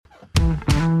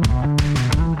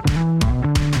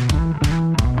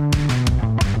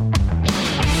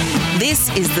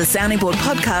is the Sounding Board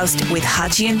podcast with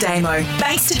Hutchie and Damo.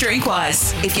 Thanks to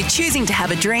Drinkwise. If you're choosing to have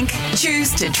a drink,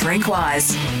 choose to drink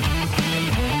wise.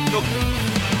 Look,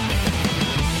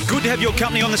 good to have your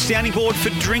company on the Sounding Board for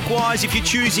Drinkwise. If you're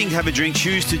choosing to have a drink,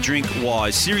 choose to drink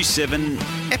wise. Series 7,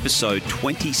 episode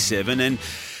 27. And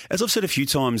as I've said a few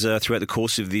times throughout the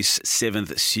course of this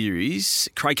 7th series,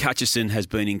 Craig Hutchison has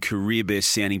been in career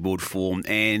best Sounding Board form.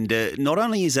 And not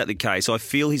only is that the case, I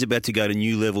feel he's about to go to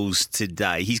new levels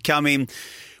today. He's come in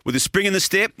with a spring in the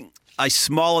step, a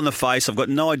smile on the face. I've got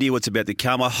no idea what's about to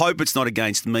come. I hope it's not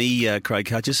against me, Craig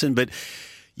Hutchison, but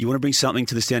you want to bring something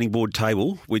to the Sounding Board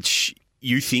table, which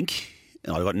you think,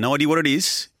 and I've got no idea what it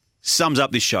is, sums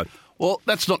up this show. Well,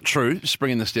 that's not true.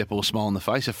 Spring in the step or smile on the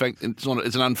face. In fact, it's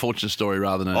an unfortunate story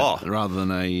rather than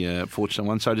a fortunate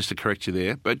one. So just to correct you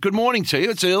there. But good morning to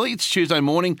you. It's early. It's Tuesday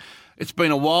morning. It's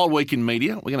been a wild week in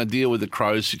media. We're going to deal with the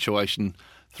Crows situation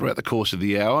throughout the course of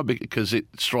the hour because it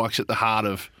strikes at the heart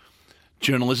of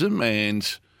journalism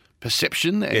and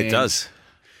perception. And it does.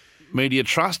 Media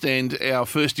trust, and our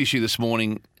first issue this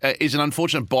morning is an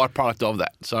unfortunate byproduct of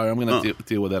that. So I'm going to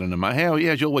deal with that in a moment.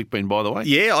 How's your week been, by the way?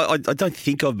 Yeah, I don't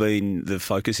think I've been the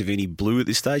focus of any blue at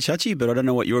this stage, Hutchie, but I don't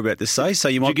know what you're about to say, so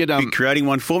you might be creating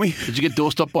one for me. Did you get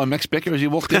doorstopped by Max Becker as you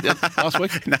walked in last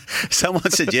week? No, someone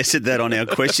suggested that on our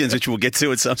questions, which we'll get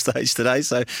to at some stage today.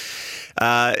 So,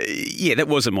 that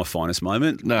wasn't my finest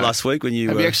moment last week when you...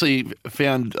 Have you actually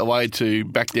found a way to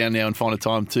back down now and find a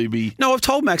time to be... No, I've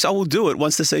told Max I will do it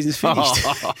once the season's finished.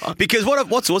 Because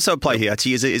what's also at play here,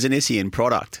 Hutchie, is an SEN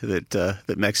product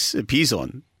that Max appears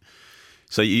on.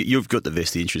 So you've got the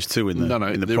vested interest too in the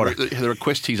product. The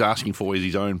request he's asking for is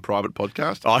his own private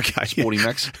podcast. Okay. Sporting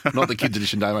Max, not the kids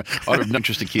edition, Damo. I have no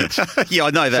interest in kids. Yeah,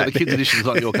 I know that. So the kids edition is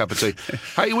not your cup of tea.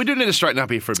 Hey, we do need to straighten up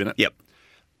here for a minute. Yep.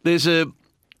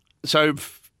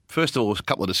 First of all, a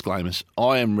couple of disclaimers.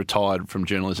 I am retired from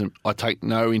journalism. I take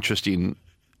no interest in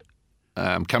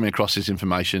coming across this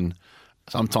information.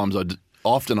 Sometimes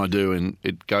often I do, and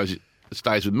it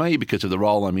stays with me because of the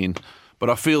role I'm in. But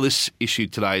I feel this issue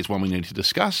today is one we need to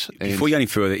discuss. Before we go any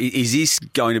further, is this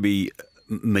going to be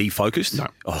me focused? No.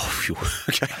 Oh, phew.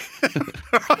 Okay.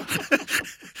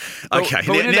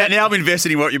 Okay. Now I'm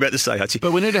invested in what you're about to say, Hutchie.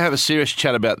 But we need to have a serious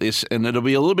chat about this, and it'll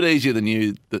be a little bit easier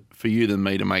for you than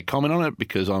me to make comment on it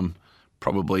because I'm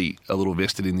probably a little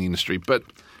vested in the industry. But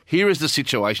here is the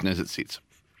situation as it sits.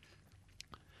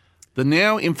 The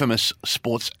now infamous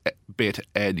sports bet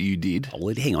ad you did...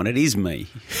 Oh, hang on, it is me.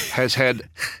 ...has had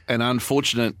an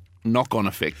unfortunate knock-on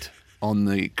effect on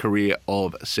the career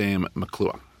of Sam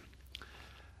McClure.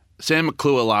 Sam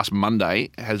McClure last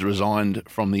Monday has resigned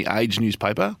from the Age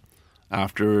newspaper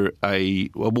after a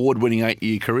award-winning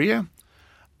 8-year career,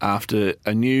 after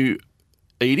a new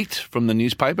edict from the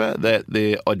newspaper that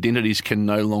their identities can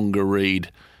no longer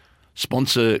read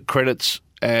sponsor credits,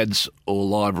 ads or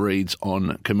live reads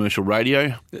on commercial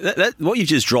radio. What you've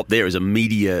just dropped there is a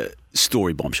media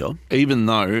story bombshell. Even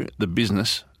though the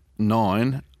business,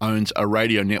 Nine, owns a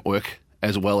radio network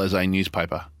as well as a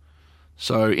newspaper.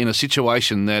 So in a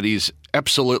situation that is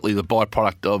absolutely the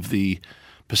byproduct of the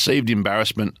perceived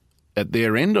embarrassment at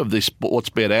their end of the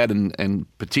sports bet ad and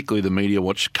particularly the Media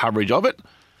Watch coverage of it,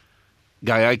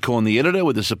 Gai Acorn, the editor,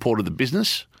 with the support of the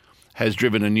business, has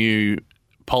driven a new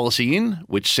policy in,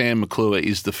 which Sam McClure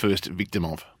is the first victim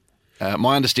of.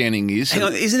 My understanding is... Hang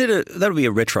on, that'll be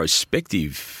a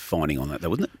retrospective finding on that, though,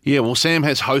 wouldn't it? Yeah, well, Sam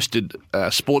has hosted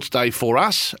Sports Day for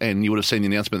us, and you would have seen the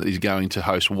announcement that he's going to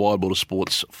host Wide World of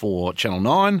Sports for Channel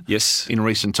 9 in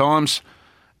recent times.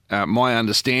 My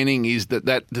understanding is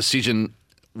that decision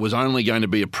was only going to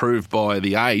be approved by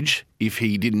The Age if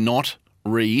he did not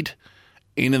read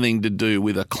anything to do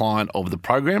with a client of the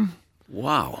program.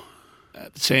 Wow.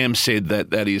 Sam said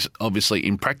that is obviously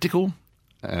impractical.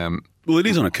 Well, it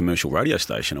is on a commercial radio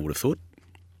station, I would have thought.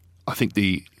 I think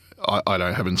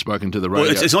I haven't spoken to the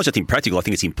radio. Well, it's not just impractical, I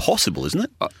think it's impossible, isn't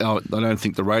it? I don't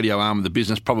think the radio arm of the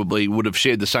business probably would have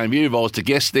shared the same view if I was to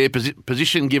guess their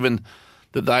position, given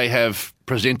that they have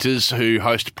presenters who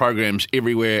host programs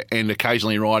everywhere and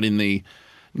occasionally write in the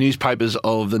newspapers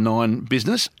of the Nine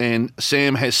business. And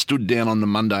Sam has stood down on the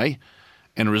Monday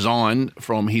and resigned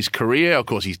from his career. Of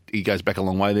course, he goes back a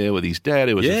long way there with his dad,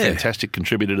 who was a fantastic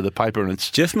contributor to the paper, and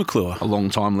it's Jeff McClure, a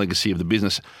long-time legacy of the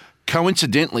business.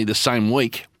 Coincidentally, the same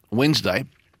week, Wednesday,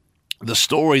 the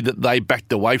story that they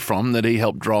backed away from, that he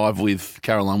helped drive with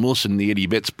Caroline Wilson, the Eddie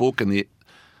Betts book, and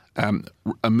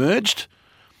emerged.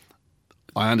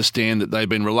 I understand that they've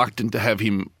been reluctant to have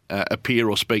him appear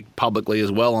or speak publicly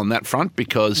as well on that front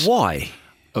because... Why?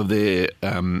 Of their...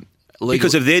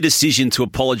 Because of their decision to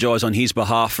apologise on his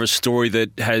behalf for a story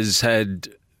that has had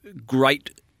great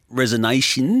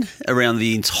resonation around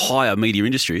the entire media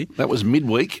industry. That was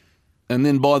midweek. And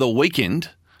then by the weekend,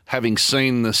 having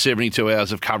seen the 72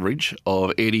 hours of coverage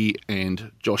of Eddie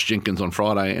and Josh Jenkins on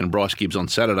Friday and Bryce Gibbs on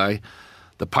Saturday,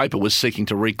 the paper was seeking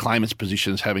to reclaim its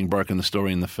position as having broken the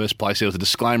story in the first place. There was a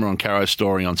disclaimer on Caro's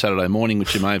story on Saturday morning,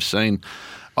 which you may have seen.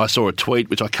 I saw a tweet,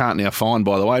 which I can't now find,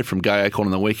 by the way, from Gay Acorn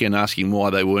on the weekend asking why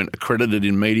they weren't accredited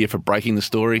in media for breaking the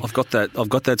story. I've got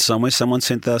that somewhere. Someone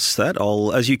sent us that.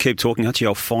 As you keep talking, Hutchie,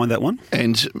 I'll find that one.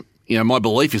 And, my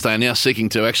belief is they are now seeking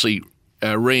to actually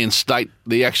reinstate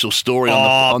the actual story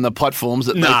on the platforms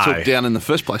that they took down in the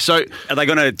first place. So, are they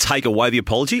going to take away the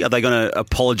apology? Are they going to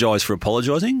apologise for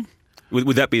apologising?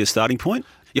 Would that be a starting point?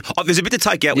 Yeah. There's a bit to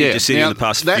take out what you just said in the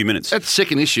past few minutes. That's the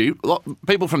second issue.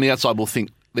 People from the outside will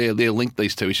think they're linked,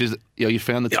 these two issues. You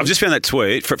found the tweet? I've just found that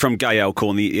tweet from Gay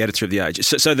Alcorn, the editor of The Age.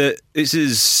 So this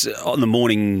is on the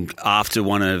morning after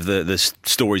one of the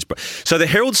stories. So the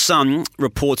Herald Sun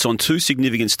reports on two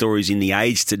significant stories in The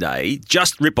Age today,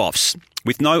 just rip-offs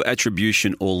with no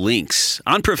attribution or links.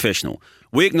 Unprofessional.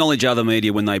 We acknowledge other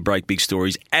media when they break big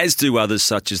stories, as do others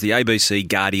such as the ABC,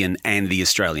 Guardian and The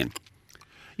Australian.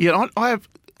 Yeah,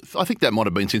 I think that might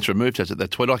have been since removed, has it,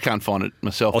 that tweet? I can't find it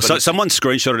myself. So someone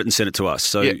screenshotted it and sent it to us.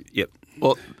 So, yep.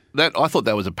 Well, I thought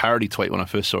that was a parody tweet when I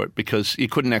first saw it because you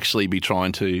couldn't actually be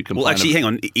trying to complain. Well, actually, hang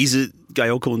on. Is it Gay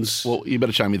Alcorn's? Well, you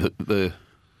better show me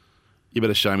you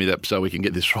better show me that so we can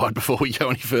get this right before we go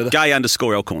any further.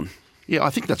 Gay_Alcorn. Yeah, I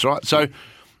think that's right. So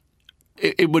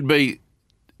it would be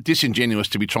disingenuous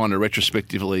to be trying to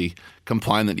retrospectively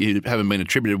complain that you haven't been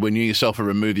attributed when you yourself have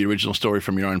removed the original story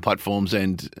from your own platforms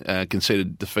and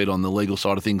conceded defeat on the legal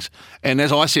side of things. And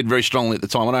as I said very strongly at the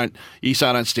time, you say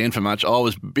I don't stand for much. I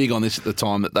was big on this at the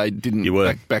time that they didn't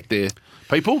back their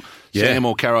people, Sam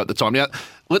or Caro at the time. Now,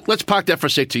 let's park that for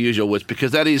a sec to use your words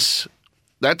because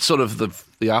that's sort of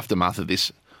the aftermath of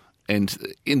this. And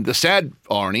in the sad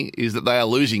irony is that they are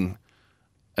losing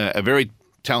a very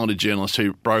talented journalist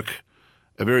who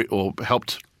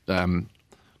helped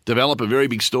develop a very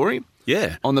big story.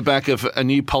 Yeah. On the back of a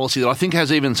new policy that I think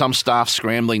has even some staff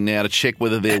scrambling now to check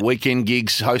whether their weekend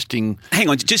gigs hosting. Hang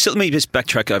on, let me just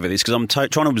backtrack over this because I'm trying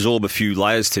to absorb a few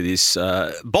layers to this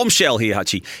bombshell here,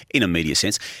 Hutchie, in a media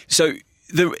sense. So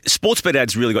the Sportsbet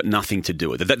ads really got nothing to do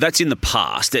with it. That's in the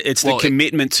past. It's the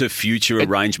commitment to future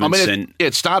arrangements.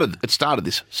 It started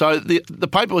this. So the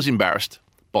paper was embarrassed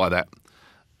by that.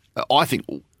 I think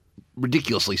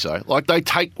ridiculously so. Like they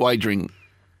take wagering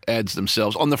ads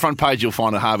themselves. On the front page, you'll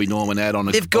find a Harvey Norman ad on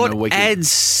a weekend. They've got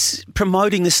ads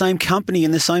promoting the same company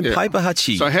in the same paper,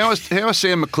 Hutchie. So how is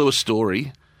Sam McClure's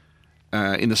story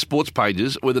in the sports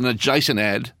pages with an adjacent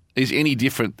ad is any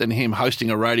different than him hosting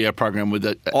a radio program with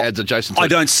ads adjacent to it? I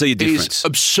don't see a difference. It's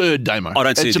absurd, Damo. I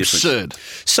don't see a difference. It's absurd.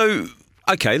 So,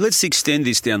 okay, let's extend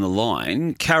this down the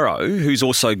line. Caro, who's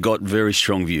also got very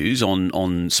strong views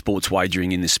on sports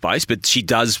wagering in this space, but she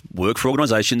does work for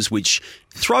organisations which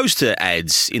throws to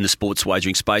ads in the sports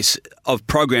wagering space of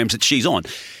programs that she's on.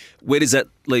 Where does that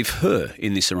leave her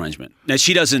in this arrangement? Now,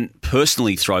 she doesn't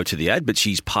personally throw to the ad, but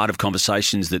she's part of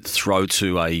conversations that throw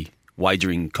to a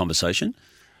wagering conversation.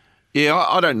 Yeah,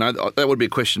 I don't know. That would be a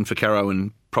question for Caro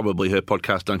and probably her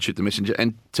podcast, Don't Shoot the Messenger.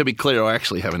 And to be clear, I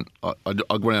actually haven't. I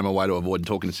went out of my way to avoid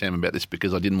talking to Sam about this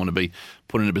because I didn't want to be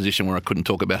put in a position where I couldn't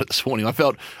talk about it this morning. I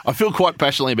feel quite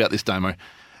passionately about this, Damo.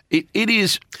 It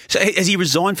is. So has he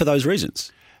resigned for those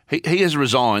reasons? He has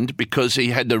resigned because he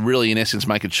had to really, in essence,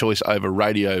 make a choice over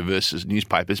radio versus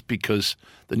newspapers because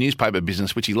the newspaper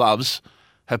business, which he loves,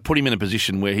 have put him in a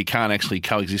position where he can't actually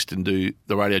coexist and do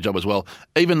the radio job as well,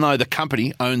 even though the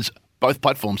company owns both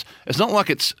platforms. It's not like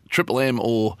it's Triple M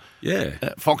or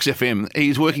Fox FM.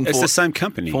 He's working it's the same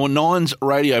company. For Nine's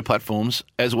radio platforms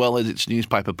as well as its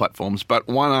newspaper platforms, but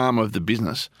one arm of the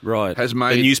business has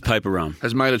made the newspaper arm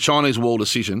has made a Chinese wall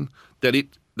decision that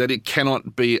it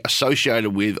cannot be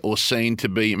associated with or seen to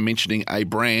be mentioning a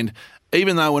brand.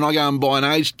 Even though when I go and buy an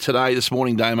Age this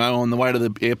morning, Damo, on the way to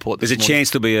the airport, there's a chance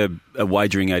to be a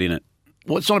wagering ad in it.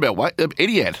 Well, it's not about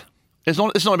any ad. It's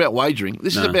not about wagering.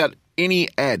 This is about any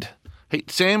ad.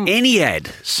 Any ad.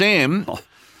 Sam,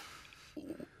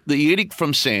 the edict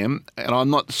from Sam, and I'm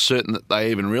not certain that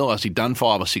they even realised he'd done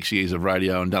 5 or 6 years of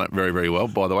radio and done it very, very well,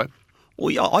 by the way. Well,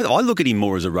 yeah, I look at him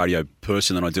more as a radio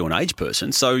person than I do an Age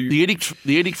person. So the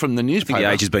edict from the newspaper. I think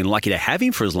the Age has been lucky to have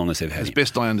him for as long as they've had him. As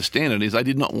best I understand it, is they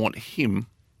did not want him,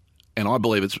 and I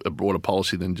believe it's a broader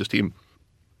policy than just him,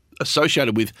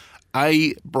 associated with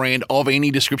a brand of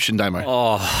any description, Damo.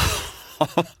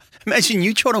 Oh, imagine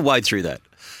you trying to wade through that.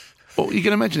 Well, you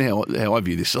can imagine how I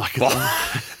view this.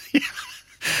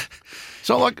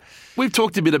 So, we've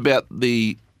talked a bit about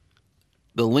the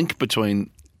link between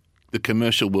the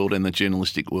commercial world and the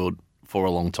journalistic world for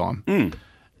a long time.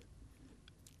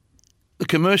 The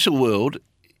commercial world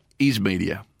is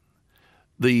media.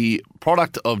 The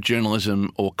product of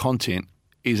journalism or content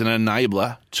is an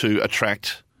enabler to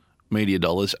attract media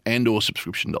dollars and or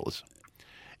subscription dollars.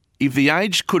 If The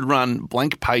Age could run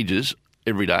blank pages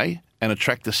every day and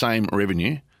attract the same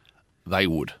revenue, they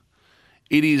would.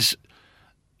 It is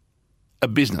a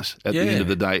business at the end of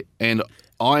the day, and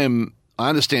I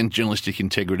understand journalistic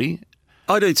integrity.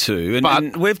 I do too,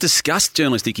 and we've discussed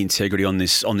journalistic integrity on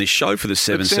this show for the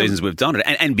 7 seasons we've done it,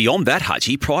 and beyond that,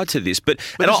 Hutchie, prior to this.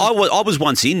 I was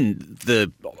once in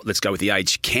the let's go with The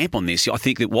Age camp on this. I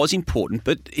think it was important,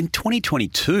 but in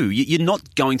 2022, you're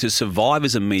not going to survive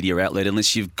as a media outlet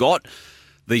unless you've got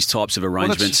these types of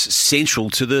arrangements central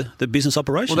to the business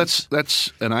operations. Well,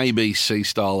 that's an ABC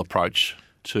style approach.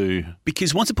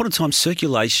 Because once upon a time,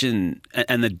 circulation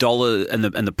and the dollar and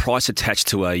the price attached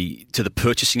to the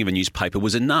purchasing of a newspaper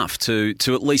was enough to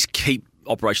at least keep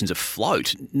operations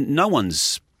afloat. No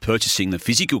one's purchasing the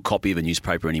physical copy of a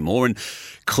newspaper anymore, and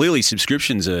clearly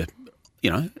subscriptions are,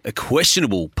 a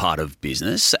questionable part of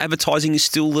business. Advertising is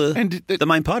still the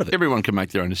main part of it. Everyone can make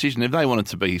their own decision. If they wanted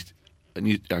to be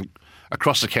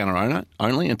across the counter owner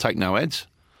only and take no ads,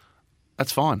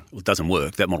 that's fine. Well, it doesn't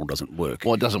work. That model doesn't work.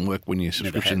 Well, it doesn't work when your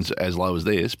subscription's as low as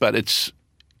theirs, but it's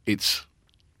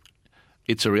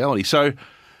a reality. So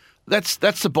that's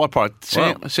the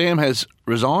byproduct. Sam has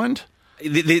resigned.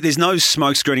 There's no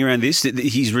smoke screening around this.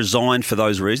 He's resigned for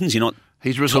those reasons. You're not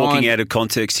talking out of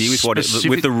context here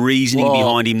with the reasoning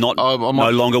behind him no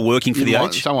longer working for The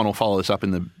Age. Someone will follow this up in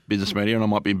the business media, and I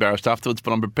might be embarrassed afterwards,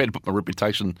 but I'm prepared to put my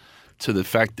reputation to the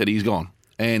fact that he's gone.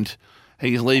 And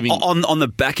he's leaving. On the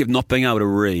back of not being able to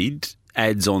read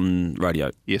ads on radio?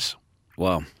 Yes.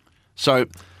 Wow. So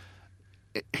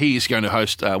he is going to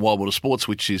host Wild World of Sports,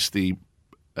 which is the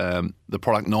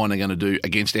product Nine are going to do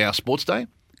against our Sports Day.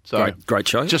 So great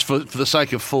show. Just for the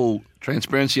sake of full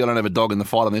transparency, I don't have a dog in the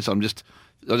fight on this. I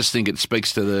just think it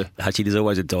speaks to the... Hutchie, there's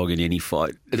always a dog in any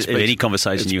fight, any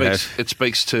conversation you have. It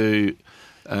speaks to...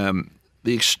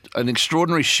 an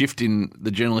extraordinary shift in the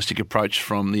journalistic approach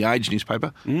from The Age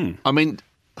newspaper. I mean,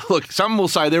 look, some will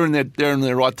say they're in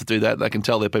their right to do that. They can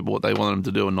tell their people what they want them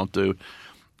to do and not do.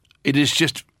 It is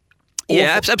just awful.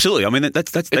 Yeah, absolutely. I mean,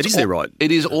 that is their right.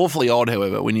 It is awfully odd,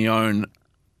 however, when you own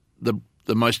the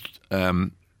most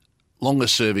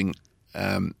longest serving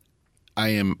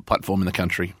AM platform in the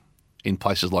country in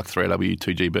places like 3AW,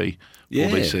 2GB,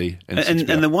 4BC,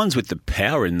 and the ones with the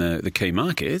power in the key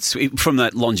markets, from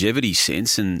that longevity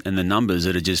sense and the numbers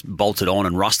that are just bolted on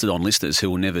and rusted on listeners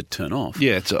who will never turn off.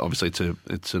 Yeah, it's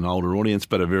an older audience,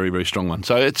 but a very, very strong one.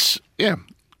 So there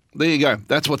you go.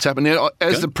 That's what's happened now.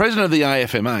 As the president of the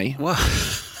AFMA,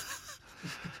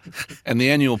 and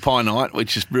the annual Pie Night,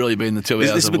 which has really been the 2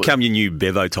 hours. This has become your new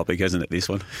Bevo topic, hasn't it? This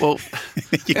one. Well,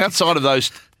 outside of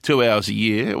those 2 hours a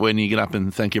year, when you get up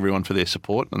and thank everyone for their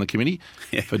support on the committee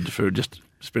for just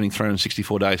spending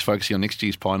 364 days focusing on next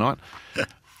year's Pie Night,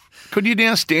 could you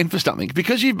now stand for something?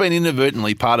 Because you've been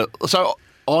inadvertently part of... So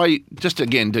I, just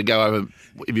again to go over,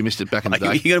 if you missed it back in the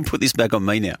day... You're going to put this back on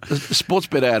me now. The sports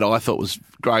bet ad I thought was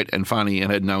great and funny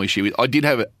and had no issue with. I did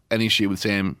have an issue with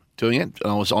Sam doing it,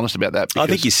 and I was honest about that. I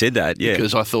think you said that, yeah.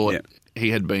 Because I thought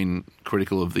he had been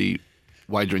critical of the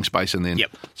wagering space and then...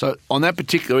 Yep. So on that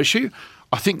particular issue,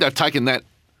 I think they've taken that...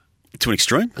 To an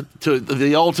extreme? To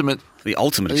the ultimate... The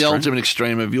ultimate extreme. The ultimate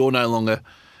extreme of you're no longer...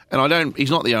 And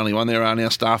he's not the only one. There are now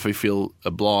staff who feel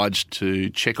obliged to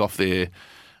check off their,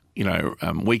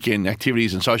 weekend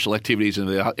activities and social activities, and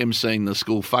they're emceeing the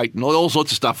school fete and all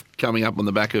sorts of stuff coming up on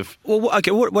the back of... Well, okay,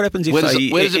 what happens if where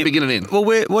does it begin and end? Well,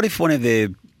 what if one of their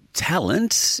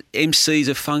talent MCs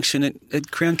a function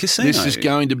at Crown Casino? This is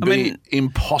going to be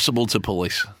impossible to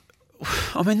police.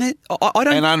 I mean, I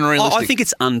don't... And unrealistic. I think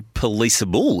it's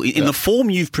unpoliceable. In the form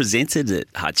you've presented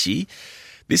it, Hutchie,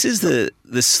 this is the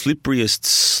slipperiest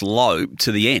slope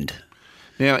to the end.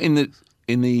 Now, in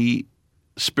the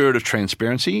spirit of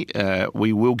transparency,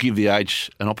 we will give The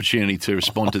Age an opportunity to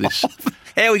respond to this.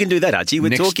 How are we going to do that, Hutchie?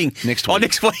 We're talking next week.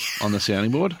 Next week on the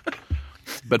sounding board.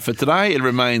 But for today, it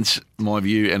remains my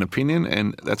view and opinion,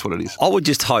 and that's what it is. I would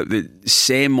just hope that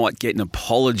Sam might get an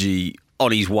apology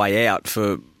on his way out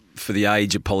for The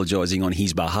Age apologising on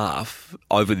his behalf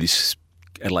over this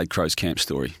Adelaide Crows camp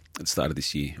story at the start of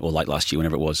this year, or late last year,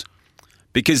 whenever it was.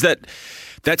 Because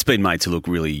that's been made to look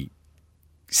really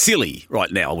silly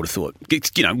right now, I would have thought.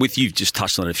 With you've just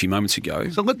touched on it a few moments ago.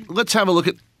 So let's have a look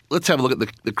at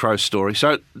the Crows story.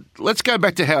 So let's go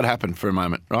back to how it happened for a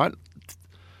moment, right?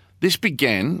 This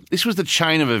was the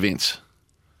chain of events.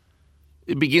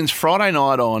 It begins Friday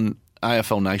night on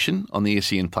AFL Nation on the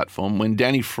SEN platform when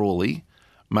Danny Frawley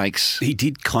makes... He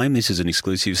did claim this as an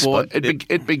exclusive spot. Well,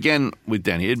 it began with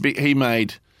Danny. He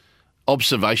made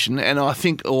observation, and I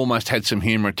think almost had some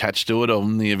humour attached to it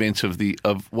on the events of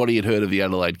what he had heard of the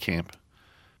Adelaide camp.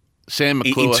 Sam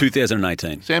McClure, in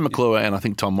 2018. Sam McClure and I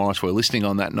think Tom Morris were listening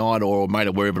on that night or made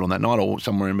aware of it on that night or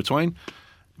somewhere in between.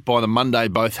 By the Monday,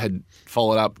 both had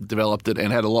followed up, developed it,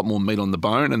 and had a lot more meat on the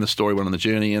bone, and the story went on the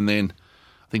journey. And then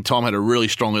I think Tom had a really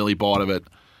strong early bite of it,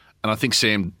 and I think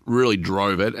Sam really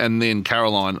drove it. And then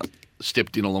Caroline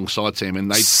stepped in alongside Sam,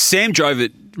 and Sam drove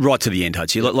it right to the end,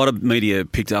 Hutchie. A lot of media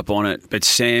picked up on it, but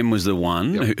Sam was the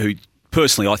one who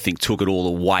personally, I think, took it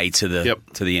all the way to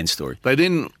the end story. They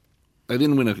didn't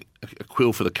win a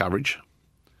quill for the coverage.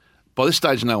 By this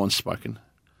stage, no one's spoken.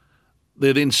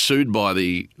 They're then sued by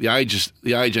the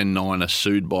Age and Nine are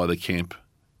sued by the camp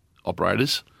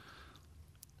operators.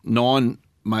 Nine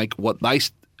make what they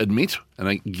admit, and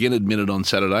again admitted on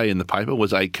Saturday in the paper,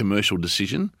 was a commercial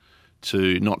decision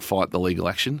to not fight the legal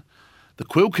action. The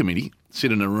Quill Committee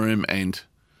sit in a room and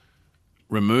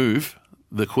remove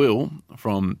the quill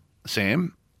from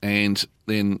Sam, and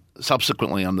then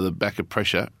subsequently, under the back of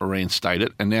pressure, reinstate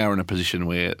it, and now are in a position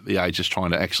where the Age is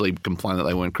trying to actually complain that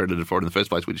they weren't credited for it in the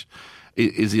first place, which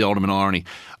is the ultimate irony.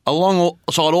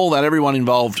 Alongside all that, everyone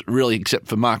involved, really, except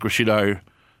for Mark Rasciuto,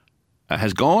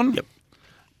 has gone. Yep.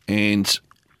 And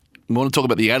we want to talk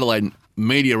about the Adelaide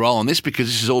media role on this, because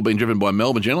this has all been driven by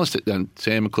Melbourne journalists,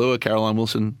 Sam McClure, Caroline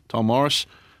Wilson, Tom Morris,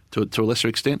 to a lesser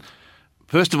extent.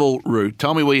 First of all, Roo,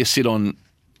 tell me where you sit on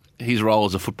his role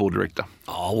as a football director.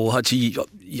 Oh, well, Hutchie,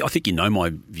 I think you know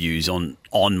my views on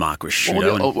Mark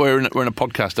Rasciuto. Well, we're in a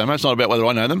podcast, Damo. It's not about whether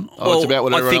I know them. It's about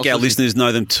whether I think our listeners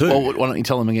know them too. Well, why don't you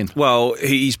tell them again? Well,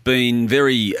 he's been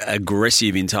very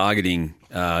aggressive in targeting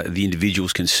the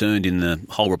individuals concerned in the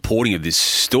whole reporting of this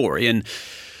story. And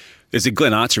there's a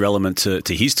Glenn Archer element to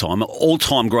his time.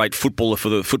 All-time great footballer for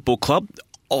the football club.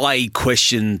 I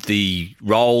question the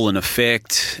role and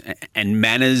effect and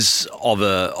manners of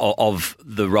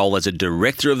the role as a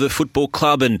director of the football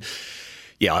club. And,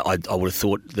 yeah, I would have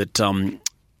thought that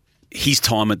his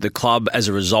time at the club as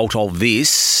a result of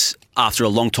this, after a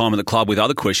long time at the club with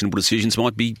other questionable decisions,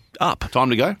 might be up. Time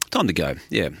to go? Time to go,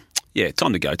 yeah. Yeah,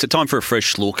 time to go. It's a time for a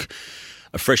fresh look,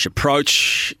 a fresh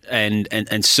approach, and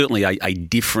certainly a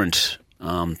different,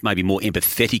 maybe more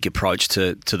empathetic approach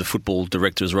to the football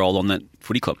director's role on that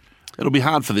footy club. It'll be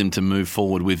hard for them to move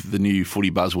forward with the new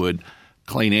footy buzzword,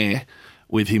 clean air,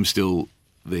 with him still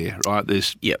there, right?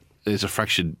 There's a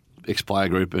fractured ex-player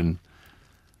group, and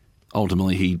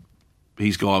ultimately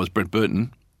his guy was Brett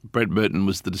Burton. Brett Burton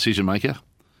was the decision maker.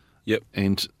 Yep.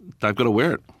 And they've got to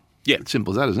wear it. Yeah. It's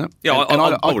simple as that, isn't it? Yeah,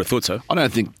 I would have thought so. I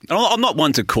don't think... I'm not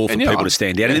one to call for people to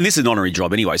stand out, and this is an honorary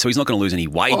job anyway, so he's not going to lose any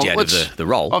wage out of the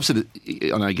role. I've said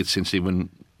it, I know it gets sensitive when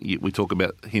we talk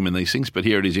about him and these things, but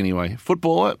here it is anyway.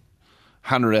 Footballer,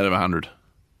 100 out of 100.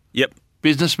 Yep.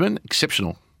 Businessman,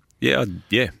 exceptional. Yeah.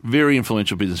 Very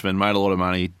influential businessman, made a lot of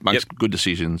money, makes good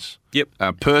decisions. Yep.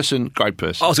 Person, great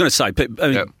person. I was going to say,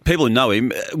 people who know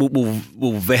him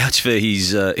will vouch for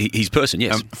his person,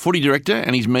 yes. Footy director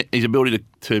and his ability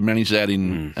to manage that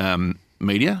in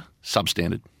media,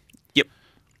 substandard. Yep.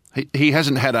 He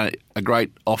hasn't had a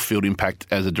great off-field impact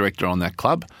as a director on that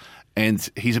club, and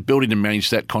his ability to manage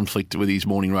that conflict with his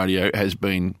morning radio has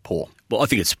been poor. Well, I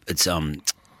think it's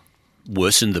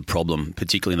worsened the problem,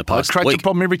 particularly in the past week. It creates week. a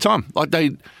problem every time.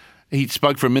 He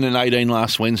spoke for 1:18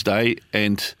 last Wednesday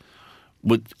and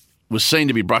was seen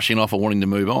to be brushing off or wanting to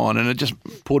move on, and it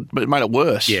made it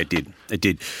worse. Yeah, it did.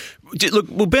 Look,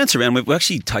 we'll bounce around. We've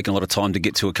actually taken a lot of time to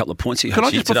get to a couple of points here. Can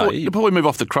I just, before we move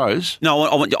off the Crows? No,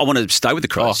 I want to stay with the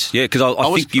Crows. Yeah, because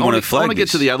I think you want to flag I want to get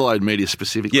to the Adelaide media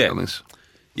specifically on this.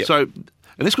 Yep. So,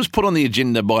 and this was put on the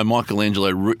agenda by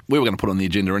Michelangelo. We were going to put it on the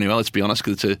agenda anyway, let's be honest,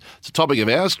 because it's a topic of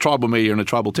ours, tribal media in a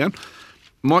tribal town.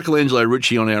 Michelangelo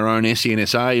Rucci on our own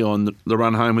SENSA on the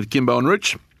run home with Kimbo and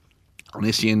Rich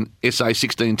on SEN SA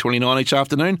 1629 each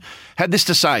afternoon, had this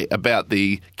to say about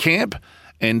the camp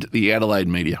and the Adelaide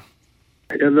media.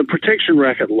 And the protection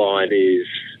racket line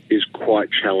is quite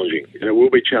challenging, and it will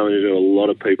be challenging to a lot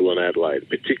of people in Adelaide,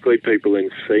 particularly people in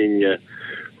senior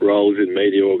roles in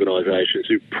media organisations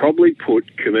who probably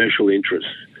put commercial interests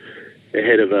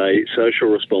ahead of a social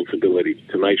responsibility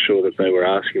to make sure that they were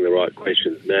asking the right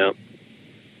questions. Now,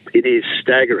 it is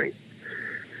staggering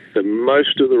that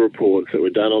most of the reports that were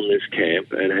done on this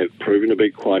camp and have proven to be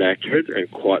quite accurate and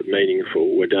quite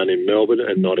meaningful were done in Melbourne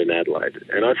and not in Adelaide.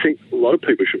 And I think a lot of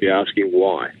people should be asking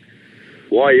why.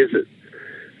 Why is it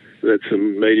that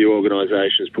some media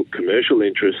organisations put commercial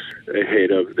interests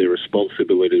ahead of their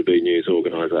responsibility to be news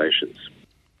organisations?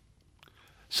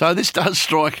 So this does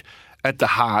strike at the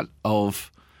heart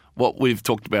of what we've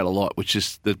talked about a lot, which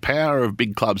is the power of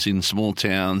big clubs in small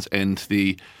towns and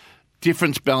the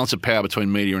different balance of power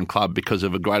between media and club because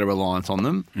of a greater reliance on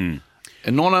them.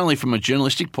 And not only from a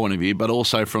journalistic point of view, but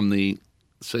also from the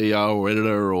CEO or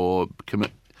editor or...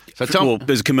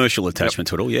 there's a commercial attachment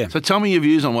to it all, yeah. So tell me your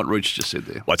views on what Rooch just said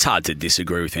there. Well, it's hard to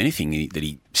disagree with anything that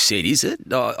he said, is it?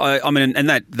 I mean, and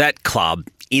that club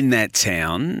in that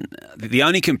town, the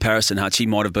only comparison, Hutchie,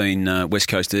 might have been West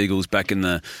Coast Eagles back in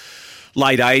the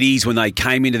late 80s when they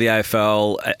came into the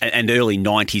AFL and early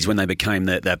 90s when they became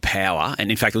the power.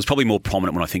 And in fact, it was probably more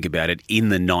prominent when I think about it in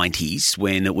the 90s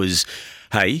when it was,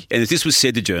 hey, and this was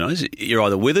said to journos, you're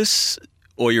either with us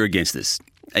or you're against us.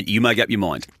 And you make up your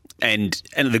mind. And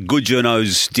the good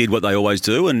journos did what they always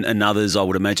do, and others, I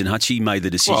would imagine, Hutchie made the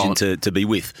decision to be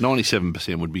with.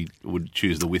 97% would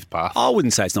choose the with path. I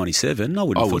wouldn't say it's 97. I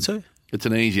wouldn't have thought so. It's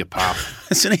an easier path.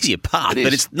 It's an easier path,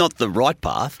 but it's not the right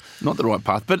path. Not the right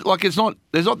path. But there's not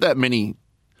that many.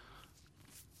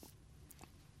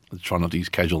 I try not to use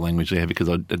casual language there because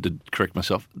I had to correct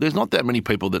myself. There's not that many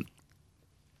people that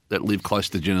live close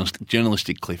to the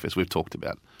journalistic cliff, as we've talked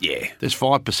about. Yeah. There's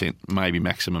 5%, maybe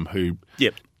maximum, who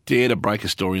dare to break a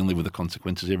story and live with the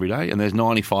consequences every day. And there's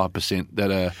 95%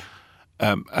 that are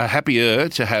happier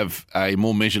to have a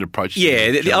more measured approach.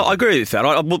 I agree with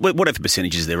that. Whatever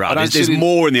percentages there are, there's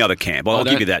more in the other camp. I'll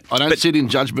give you that. I don't sit in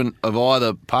judgment of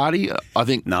either party. I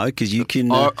think no, because you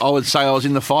can. I would say I was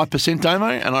in the 5%, Damo,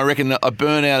 and I reckon I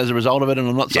burn out as a result of it. And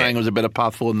I'm not saying it was a better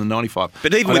path forward than the 95.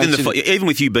 But even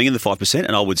with you being in the 5%,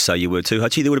 and I would say you were too,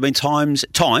 Hutchie, there would have been times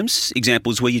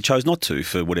examples where you chose not to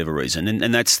for whatever reason,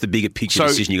 and that's the bigger picture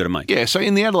decision you got to make. Yeah. So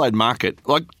in the Adelaide market,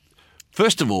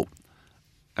 first of all.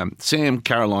 Sam,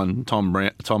 Caroline, Tom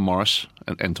Morris,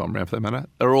 and Tom Brown for that matter,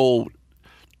 are all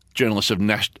journalists of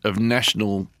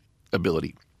national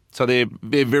ability. So they're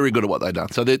very good at what they've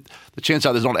done. So the chances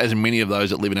are there's not as many of those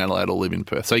that live in Adelaide or live in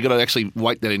Perth. So you've got to actually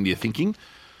weight that into your thinking.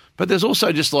 But there's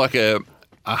also just like a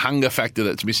hunger factor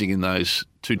that's missing in those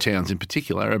two towns in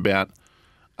particular about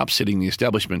upsetting the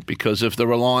establishment because of the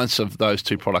reliance of those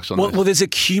two products on those. Well, there's a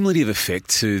cumulative effect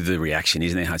to the reaction,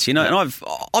 isn't there, Hutch? And I've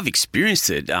experienced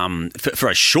it for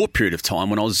a short period of time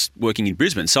when I was working in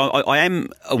Brisbane. So I am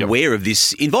aware of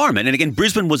this environment. And again,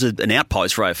 Brisbane was an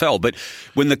outpost for AFL, but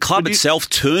when the club itself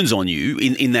turns on you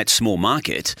in that small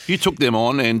market... You took them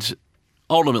on and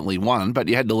ultimately won, but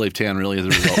you had to leave town really as a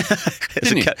result.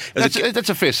 That's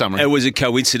a fair summary. It was a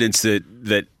coincidence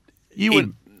that you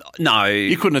would... No.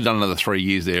 You couldn't have done another 3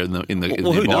 years there in the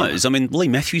Well, who knows? I mean, Lee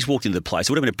Matthews walked into the place.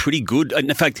 It would have been a pretty good...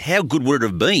 In fact, how good would it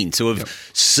have been to have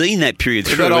seen that period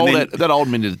through? If that old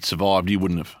admin had survived, you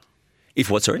wouldn't have. If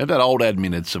what, sorry? If that old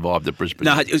admin had survived at Brisbane.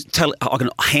 No, I can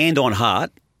hand on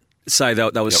heart say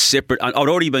they were separate. I'd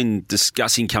already been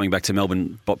discussing coming back to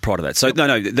Melbourne prior to that. So,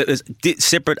 no, there's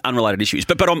separate, unrelated issues.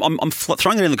 But I'm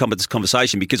throwing it in the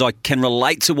conversation because I can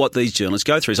relate to what these journalists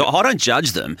go through. So I don't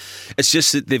judge them. It's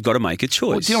just that they've got to make a choice.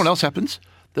 Well, do you know what else happens?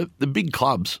 The big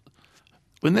clubs,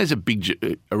 when there's a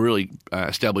really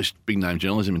established big-name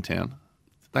journalism in town,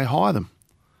 they hire them.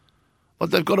 Like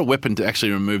they've got a weapon to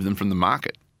actually remove them from the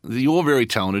market. You're very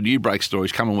talented. You break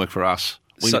stories. Come and work for us.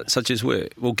 Such as where?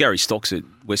 Well, Gary Stocks at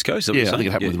West Coast. I think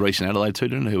it happened with Reece in Adelaide too,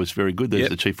 didn't it? Who was very good. There's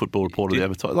the chief football reporter of the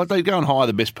Advertiser. Like they go and hire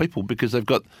the best people because they've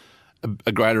got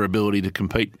a greater ability to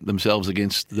compete themselves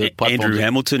against the platforms. Andrew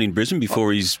Hamilton in Brisbane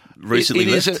before he's recently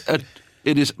left.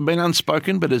 It has been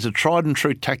unspoken, but as a tried and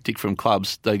true tactic from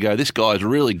clubs, they go, this guy is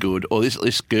really good, or this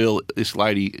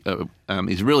lady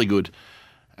is really good.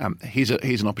 Here's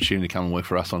an opportunity to come and work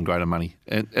for us on greater money.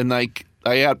 And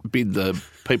they outbid the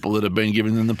people that have been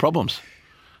giving them the problems.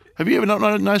 Have you ever not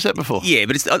noticed that before? Yeah,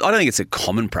 but I don't think it's a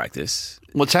common practice.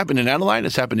 What's happened in Adelaide,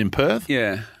 it's happened in Perth.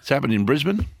 Yeah. It's happened in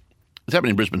Brisbane. It's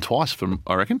happened in Brisbane twice,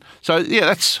 I reckon. So,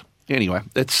 yeah, it's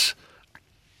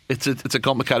a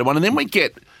complicated one. And then we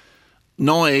get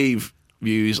naive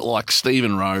views like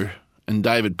Stephen Rowe and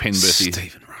David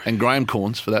Penberthy and Graham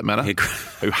Corns, for that matter,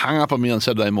 who hung up on me on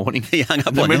Saturday morning. He hung up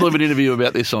on you? In the middle of an interview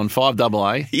about this on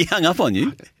 5AA. He hung up on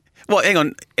you? Well, hang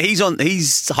on. He's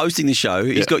hosting the show.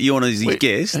 He's got you on as his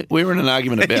guest. We were in an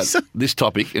argument about this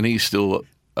topic, and he's still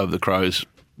of the Crows'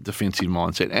 defensive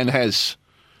mindset and has,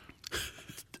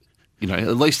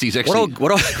 at least he's actually...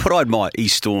 What I admire,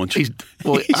 he's staunch. He's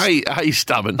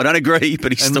stubborn. I don't agree,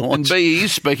 but he's staunch. And B,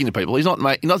 he's speaking to people. He's not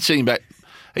sitting back.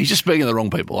 He's just speaking to the wrong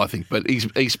people, I think, but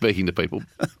he's speaking to people.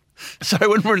 So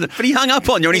when we're but he hung up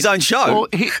on you on his own show. Well,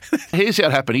 here's how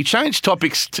it happened. He changed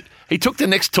topics. He took the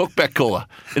next talkback caller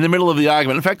in the middle of the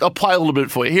argument. In fact, I'll play a little bit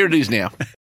for you. Here it is now.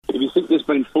 If you think there's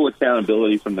been full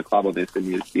accountability from the club on this, then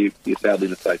you're sadly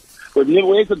mistaken.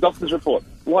 Where's the doctor's report?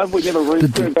 Why have we never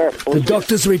read through that? The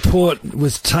doctor's report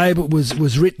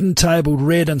was written, tabled,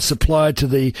 read, and supplied to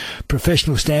the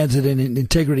Professional Standards and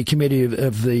Integrity Committee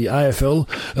of the AFL,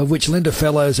 of which Linda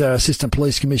Fellows, our Assistant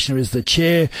Police Commissioner, is the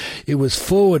chair. It was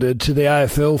forwarded to the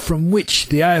AFL, from which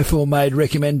the AFL made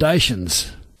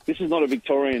recommendations. This is not a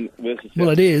Victorian versus... Well,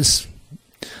 it is.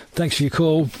 Thanks for your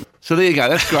call. So there you go.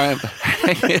 That's Graham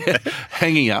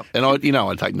hanging up. And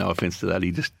I take no offence to that.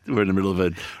 We're in the middle of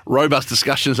a robust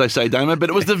discussion, as they say, Damo. But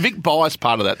it was the Vic bias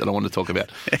part of that I wanted to talk about.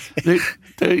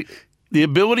 The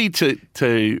ability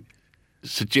to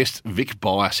suggest Vic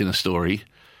bias in a story.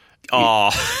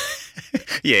 Oh,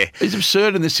 yeah. It's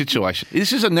absurd in this situation.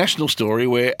 This is a national story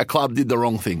where a club did the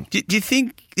wrong thing. Do you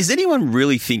think, does anyone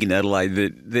really think in Adelaide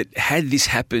that had this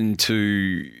happened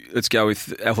to, let's go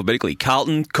with alphabetically,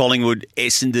 Carlton, Collingwood,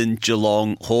 Essendon,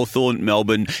 Geelong, Hawthorn,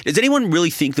 Melbourne, does anyone really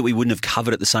think that we wouldn't have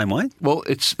covered it the same way? Well,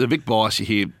 it's the Vic bias you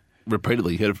hear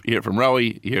repeatedly. You hear it from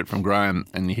Rowie, you hear it from Graham,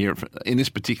 and you hear it in this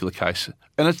particular case.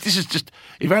 And this is just,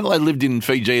 if Adelaide lived in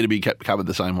Fiji, it'd be covered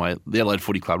the same way, the Adelaide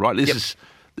Footy Club, right?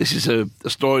 This is a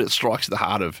story that strikes the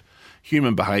heart of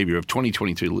human behaviour, of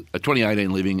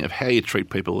 2018 living, of how you treat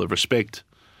people, of respect,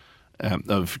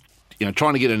 of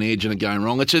trying to get an edge and it going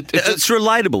wrong. It's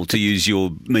relatable, to use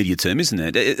your media term, isn't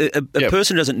it? A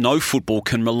person who doesn't know football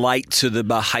can relate to the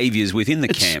behaviours within the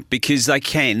camp, because they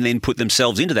can then put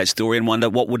themselves into that story and wonder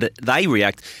what would they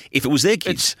react if it was their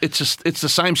kids. It's the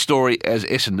same story as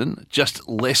Essendon, just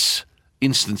less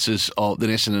instances than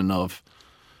Essendon of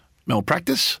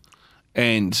malpractice.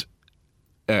 And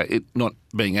it not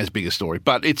being as big a story,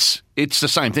 but it's the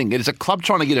same thing. It's a club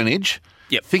trying to get an edge,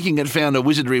 thinking it found a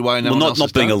wizardry way.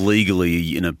 Not being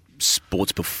illegally in a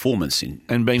sports performance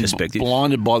and being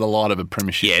blinded by the light of a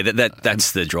premiership. Yeah,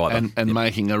 that's the driver, and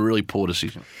making a really poor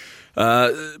decision.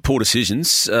 Poor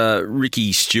decisions.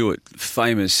 Ricky Stewart,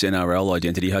 famous NRL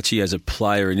identity, Hutchie, as a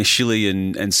player initially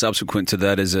and subsequent to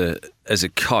that as a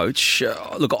coach.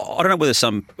 Look, I don't know whether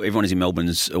everyone is in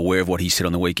Melbourne's aware of what he said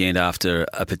on the weekend after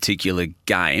a particular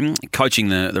game. Coaching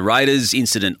the Raiders,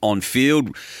 incident on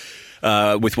field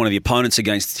with one of the opponents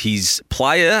against his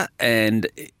player, and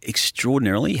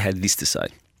extraordinarily had this to say.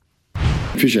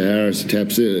 Fisher Harris,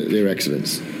 Taps, they're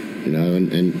accidents.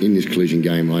 And in this collision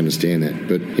game, I understand that.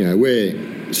 But,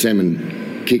 where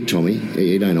Salmon kicked Tommy,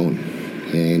 he ain't on.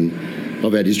 And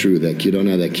I've had history with that kid. I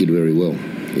know that kid very well.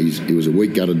 He was a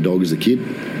weak-gutted dog as a kid,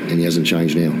 and he hasn't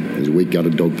changed now. He's a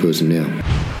weak-gutted dog person now.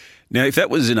 Now, if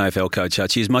that was an AFL coach,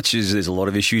 Hutchie, as much as there's a lot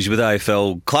of issues with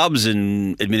AFL clubs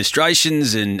and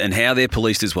administrations and how they're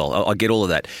policed as well, I get all of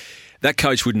that. That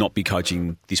coach would not be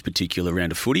coaching this particular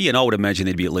round of footy, and I would imagine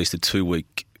there'd be at least a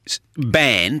 2-week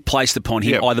ban placed upon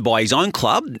him, either by his own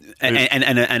club and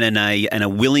a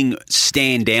willing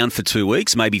stand down for 2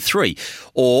 weeks, maybe 3.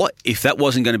 Or if that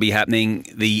wasn't going to be happening,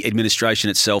 the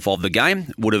administration itself of the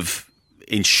game would have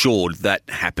ensured that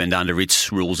happened under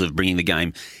its rules of bringing the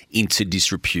game into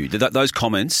disrepute. Those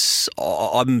comments,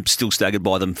 I'm still staggered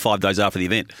by them 5 days after the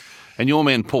event. And your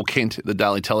man Paul Kent at the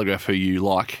Daily Telegraph, who you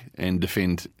like and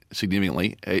defend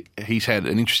significantly, he's had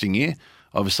an interesting year.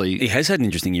 Obviously, he has had an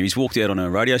interesting year. He's walked out on a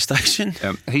radio station.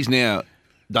 He's now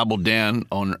doubled down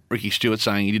on Ricky Stewart,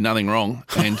 saying he did nothing wrong,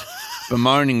 and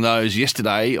bemoaning those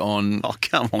yesterday on... Oh,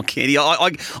 come on, Kenny.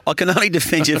 I can only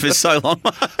defend you for so long.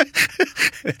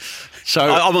 So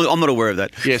I'm not aware of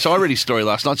that. Yeah, so I read his story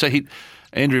last night. So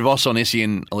Andrew Voss on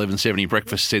SEN 1170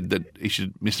 Breakfast said that he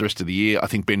should miss the rest of the year. I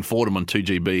think Ben Fordham on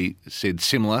 2GB said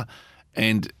similar,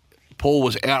 and Paul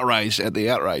was outraged at the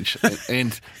outrage.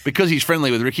 And because he's friendly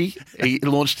with Ricky, he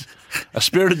launched a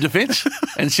spirited defence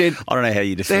and said... I don't know how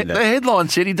you defend that. The headline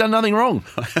said he'd done nothing wrong.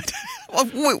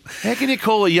 How can you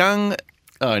call a young...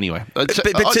 Oh, anyway. But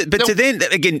to then,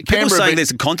 again, people saying there's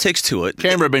a context to it.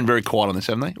 Canberra have been very quiet on this,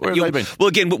 haven't they? Where have they been? Well,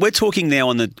 again, we're talking now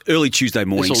on the early Tuesday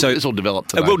morning. This will develop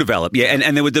today. It will develop, yeah.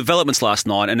 And there were developments last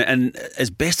night. And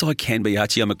as best I can be,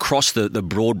 Hutchie, I'm across the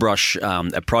broad brush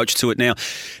approach to it now.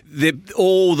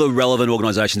 All the relevant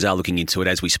organisations are looking into it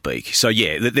as we speak. So,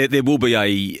 yeah, there will be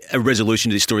a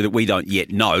resolution to this story that we don't yet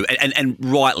know. And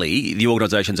rightly, the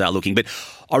organisations are looking. But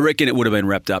I reckon it would have been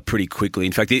wrapped up pretty quickly.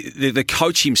 In fact, the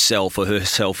coach himself or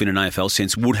herself in an AFL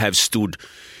sense would have stood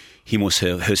him or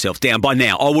herself down by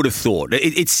now, I would have thought.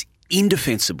 It's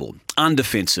indefensible,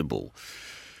 undefensible,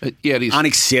 it is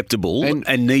unacceptable,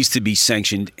 and needs to be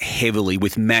sanctioned heavily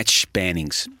with match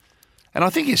bannings. And I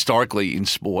think historically in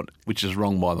sport, which is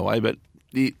wrong by the way, but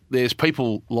there's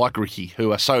people like Ricky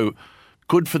who are so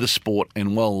good for the sport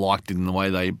and well liked in the way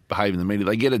they behave in the media.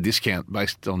 They get a discount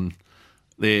based on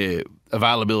their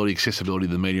availability, accessibility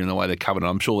to the media and the way they're covered. And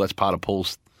I'm sure that's part of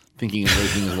Paul's thinking and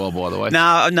reasoning as well, by the way. No,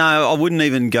 I wouldn't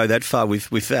even go that far with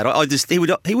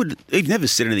that. He'd never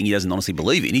said anything he doesn't honestly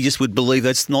believe in. He just would believe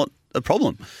that's not a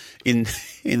problem in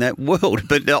that world.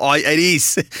 But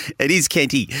it is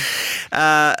Kenty.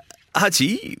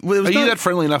 Hutchie, are you that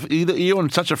friendly enough? Are you on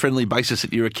such a friendly basis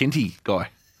that you're a Kenty guy?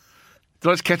 Did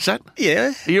I just catch that?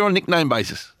 Yeah. Are you on a nickname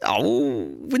basis? Oh,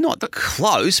 we're not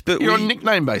close, but you're on a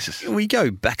nickname basis. We go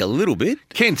back a little bit.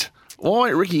 Kent, why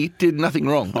Ricky did nothing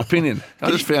wrong? Opinion. I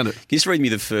just found it. Can you just read me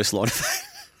the first line of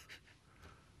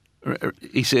that?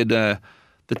 He said, the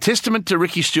testament to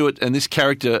Ricky Stewart and this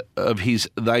character of his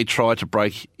they try to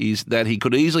break is that he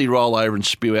could easily roll over and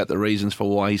spew out the reasons for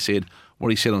why he said what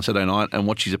he said on Saturday night and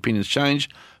watch his opinions change,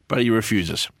 but he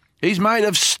refuses. He's made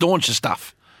of stauncher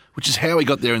stuff, which is how he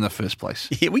got there in the first place.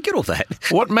 Yeah, we get all that.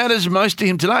 What matters most to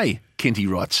him today, Kenty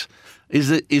writes,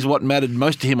 is what mattered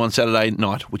most to him on Saturday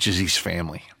night, which is his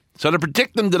family. So to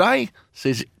protect them today,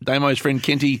 says Damo's friend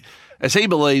Kenty, as he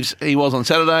believes he was on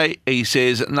Saturday, he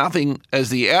says nothing as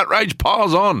the outrage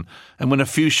piles on and when a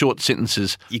few short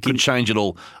sentences could change it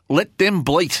all. Let them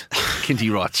bleat, Kenty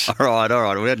writes. All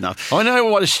right, we had enough. I know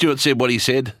why Stewart said what he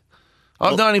said.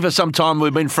 I've known him for some time.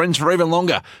 We've been friends for even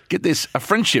longer. Get this, a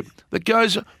friendship that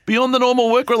goes beyond the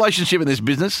normal work relationship in this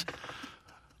business,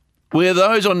 where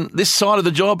those on this side of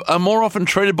the job are more often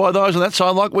treated by those on that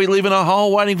side like we live in a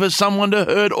hole waiting for someone to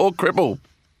hurt or cripple.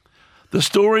 The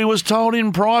story was told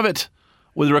in private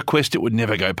with a request it would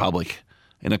never go public,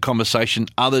 in a conversation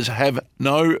others have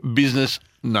no business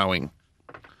knowing.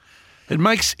 It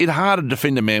makes it hard to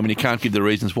defend a man when you can't give the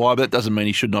reasons why, but that doesn't mean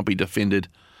he should not be defended.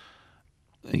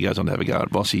 He goes on to have a go at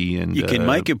Vossi and you can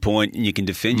make a point and you can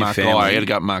defend Mark your family. Guy. I had to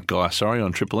go at Mark Guy,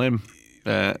 on Triple M.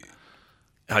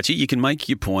 Hutchie, you can make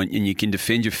your point and you can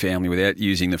defend your family without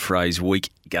using the phrase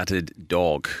weak-gutted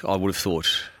dog, I would have thought,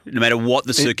 no matter what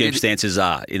the circumstances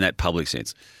are in that public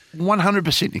sense.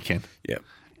 100% you can. Yeah.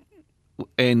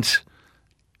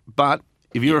 But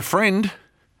if you're a friend,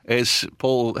 as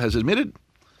Paul has admitted,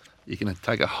 you can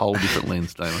take a whole different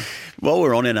lens, Damon. While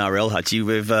we're on NRL, Hutchie,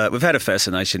 we've had a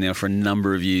fascination now for a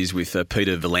number of years with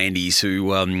Peter V'landys,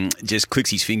 who just clicks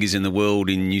his fingers in the world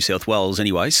in New South Wales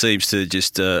anyway, seems to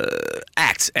just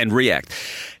act and react.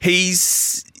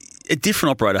 He's a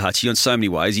different operator, Hutchie, in so many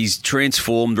ways. He's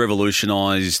transformed,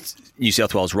 revolutionised New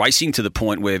South Wales racing to the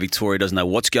point where Victoria doesn't know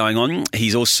what's going on.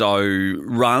 He's also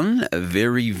run a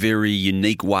very, very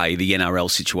unique way the NRL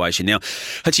situation. Now,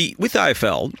 Hutchie, with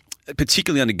AFL,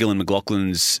 particularly under Gillan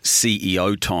McLachlan's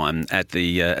CEO time at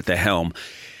the helm,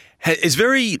 is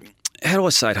very, how do I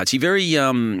say it, Hutchie, very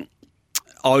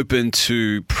open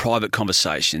to private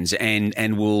conversations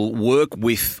and will work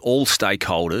with all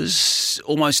stakeholders,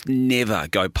 almost never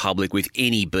go public with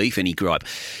any beef, any gripe.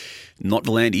 Not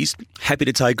V'landys, happy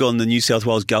to take on the New South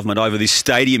Wales government over this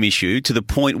stadium issue to the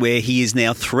point where he is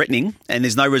now threatening, and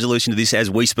there's no resolution to this as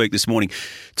we speak this morning,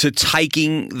 to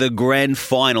taking the grand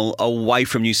final away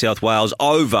from New South Wales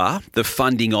over the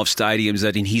funding of stadiums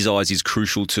that in his eyes is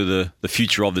crucial to the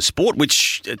future of the sport,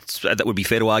 which that would be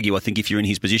fair to argue, I think, if you're in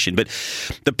his position. But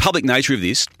the public nature of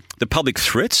this, the public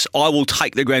threats, I will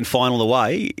take the grand final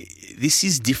away, this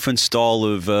is different style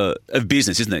of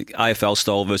business, isn't it? AFL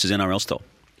style versus NRL style.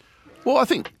 Well, I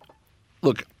think,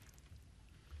 look,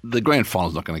 the grand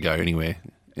final's not going to go anywhere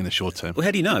in the short term. Well, how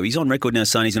do you know? He's on record now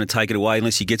saying he's going to take it away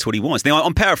unless he gets what he wants. Now,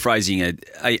 I'm paraphrasing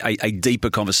a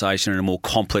deeper conversation and a more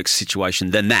complex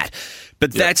situation than that.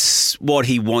 But that's what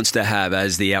he wants to have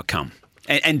as the outcome.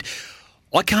 And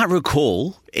I can't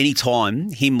recall any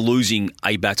time him losing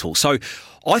a battle. So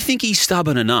I think he's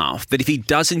stubborn enough that if he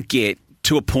doesn't get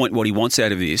to a point what he wants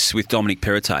out of this with Dominic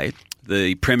Perrottet,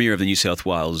 the Premier of the New South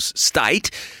Wales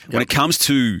state, when it comes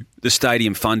to the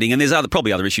stadium funding, and there's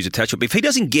probably other issues attached to it, but if he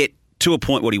doesn't get to a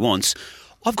point what he wants,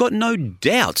 I've got no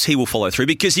doubts he will follow through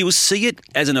because he will see it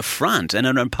as an affront and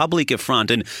a public affront,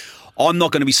 and I'm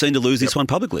not going to be seen to lose this one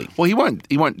publicly. Well, he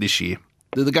won't this year.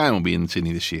 The game will be in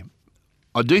Sydney this year.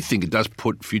 I do think it does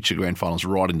put future grand finals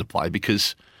right into play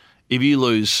because if you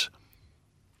lose,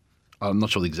 I'm not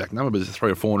sure the exact number, but it's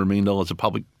 $300 or $400 million of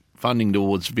public funding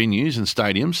towards venues and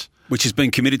stadiums. Which has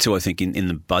been committed to, I think, in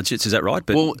the budgets, is that right?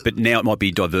 But now it might be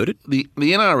diverted? The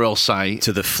NRL say...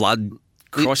 To the flood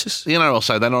crisis? The NRL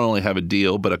say they not only have a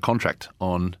deal but a contract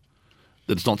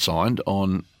that's not signed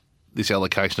on this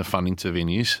allocation of funding to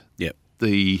venues. Yep.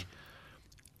 The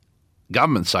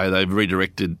government say they've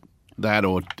redirected that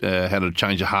or had a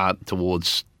change of heart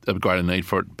towards a greater need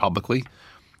for it publicly.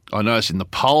 I noticed in the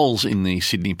polls in the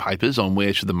Sydney papers on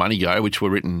where should the money go, which were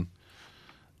written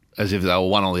as if they were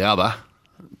one or the other,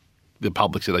 the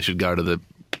public said they should go to the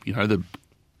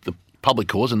public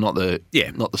cause and not the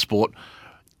sport.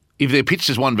 if they're pitched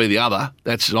as one v the other,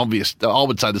 that's an obvious. I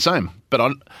would say the same.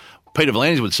 But Peter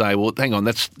V'landys would say, well, hang on,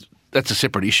 that's a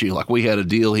separate issue. Like, we had a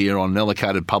deal here on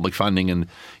allocated public funding, and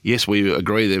yes, we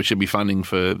agree there should be funding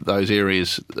for those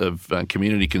areas of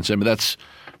community concern, but that's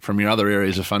from your other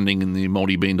areas of funding in the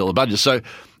multi-billion dollar budget. So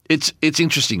it's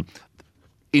interesting.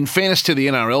 In fairness to the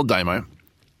NRL, Damo,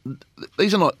 the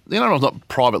NRL's not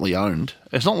privately owned.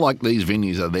 It's not like these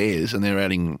venues are theirs and they're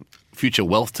adding future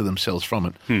wealth to themselves from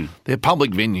it. They're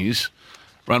public venues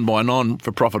run by a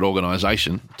non-for-profit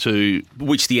organisation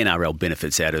which the NRL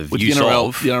benefits out of The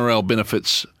NRL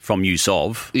benefits from use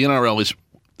of. The NRL is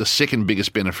the second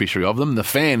biggest beneficiary of them. The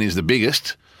fan is the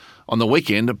biggest. On the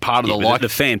weekend, the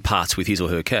fan parts with his or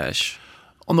her cash.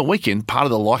 On the weekend, part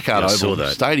of the Leichhardt Oval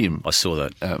Stadium. I saw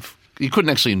that. You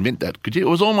couldn't actually invent that, could you? It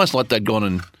was almost like they'd gone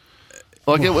and...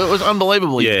 Like, it was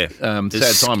unbelievably sad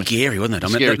timing. Scary, wasn't it? I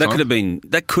mean,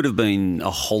 that could have been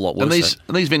a whole lot worse.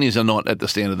 And these venues are not at the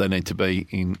standard they need to be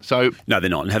in. So no,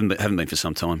 they're not, and haven't been for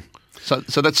some time. So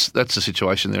that's the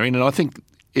situation they're in, and I think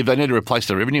if they need to replace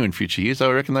their revenue in future years,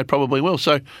 I reckon they probably will.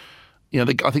 So, I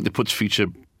think that puts future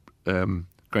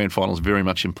grand finals very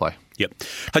much in play. Yep.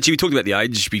 Hutchie, we talked about the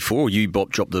age before. You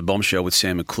dropped the bombshell with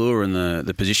Sam McClure and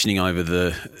the positioning over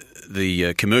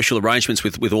the commercial arrangements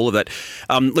with all of that.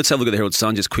 Let's have a look at the Herald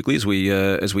Sun just quickly as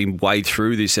we wade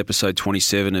through this episode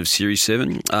 27 of Series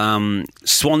 7.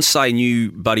 Swans say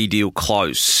new buddy deal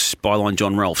close. Byline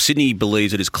John Ralph. Sydney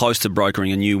believes it is close to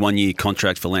brokering a new one-year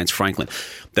contract for Lance Franklin.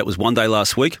 That was one day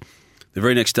last week. The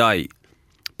very next day,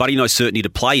 buddy no certainty to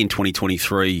play in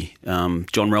 2023.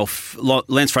 John Ralph.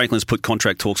 Lance Franklin has put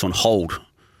contract talks on hold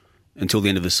until the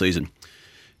end of the season.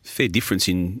 Fair difference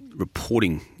in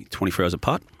reporting 24 hours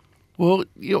apart. Well,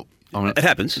 it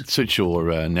happens. It suits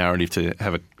your narrative to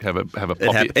have a pop.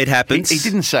 It happens. He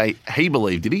didn't say he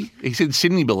believed, did he? He said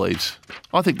Sydney believes.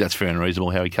 I think that's fair and reasonable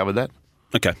how he covered that.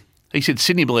 Okay. He said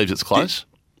Sydney believes it's close.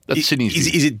 That's Sydney's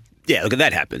view. Is it? Yeah, look,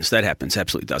 that happens. That happens.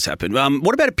 Absolutely does happen.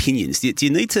 What about opinions? Do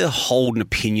you need to hold an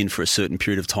opinion for a certain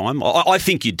period of time? I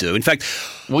think you do. In fact,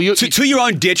 to your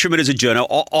own detriment as a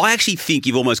journo, I actually think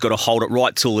you've almost got to hold it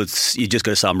right till you just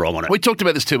got something wrong on it. We talked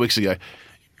about this 2 weeks ago.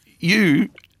 You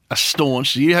are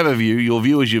staunch. You have a view. Your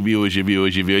view is your view is your view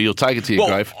is your view. You'll take it to your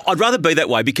grave. I'd rather be that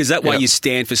way because that way you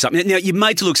stand for something. Now, you're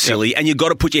made to look silly and you've got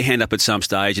to put your hand up at some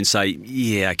stage and say,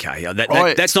 yeah, okay,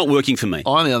 that's not working for me. I,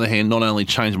 on the other hand, not only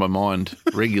change my mind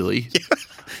regularly,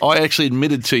 I actually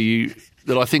admitted to you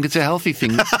that I think it's a healthy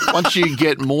thing. Once you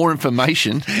get more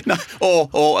information... No,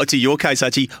 or to your case,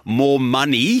 actually, more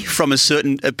money from a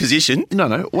certain position.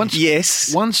 No. Once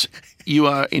you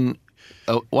are in...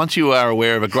 once you are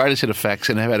aware of a greater set of facts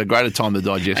and have had a greater time to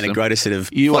digest them... And a greater set of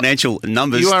financial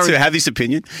numbers to have this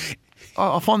opinion...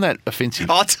 I find that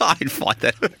offensive. I don't find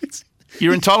that offensive.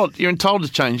 You're entitled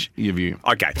to change your view.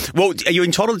 Okay. Well, are you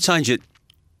entitled to change it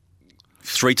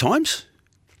 3 times?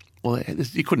 Well,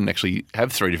 you couldn't actually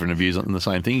have 3 different views on the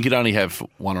same thing. You could only have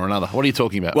one or another. What are you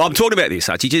talking about? Well, I'm talking about this,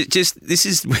 Archie. This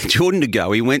is Jordan De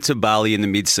Goey. He went to Bali in the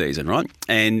mid-season, right?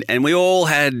 And we all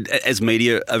had, as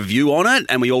media, a view on it,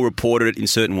 and we all reported it in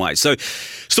certain ways. So,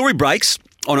 story breaks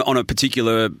on a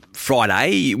particular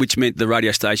Friday, which meant the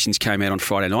radio stations came out on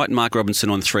Friday night. Mark Robinson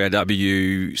on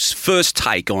 3AW's first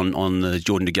take on the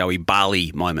Jordan De Goey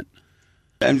Bali moment.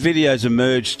 And videos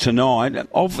emerged tonight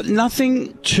of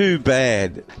nothing too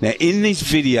bad. Now, in this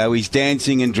video, he's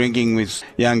dancing and drinking with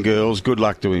young girls. Good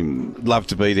luck to him. Love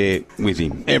to be there with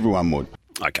him. Everyone would.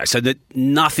 Okay, so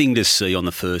nothing to see on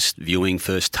the first viewing,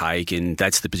 first take, and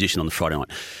that's the position on the Friday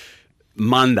night.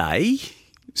 Monday...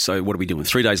 So what are we doing?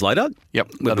 3 days later?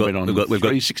 Yep. We've got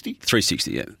 360?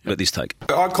 360, yeah. Got this take.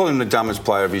 I call him the dumbest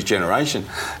player of his generation.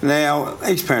 Now,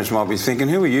 each parents might be thinking,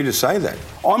 who are you to say that?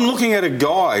 I'm looking at a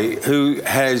guy who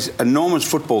has enormous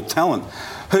football talent,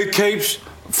 who keeps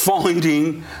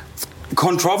finding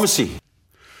controversy.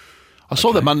 I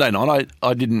saw the Monday night.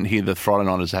 I didn't hear the Friday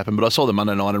night as happened, but I saw the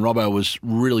Monday night, and Robbo was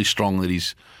really strong that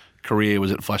his career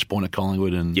was at Flashpoint at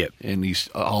Collingwood, and his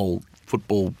whole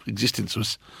football existence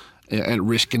was at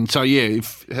risk. And so,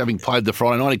 having played the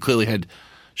Friday night, he clearly had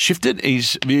shifted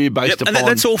his view based upon... And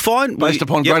that's all fine. Based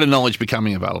upon greater knowledge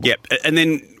becoming available. Yep. And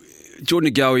then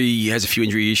Jordan De Goey has a few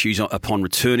injury issues upon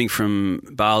returning from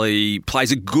Bali,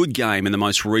 plays a good game in the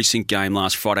most recent game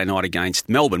last Friday night against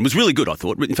Melbourne. It was really good, I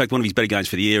thought. In fact, one of his better games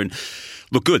for the year and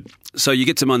looked good. So you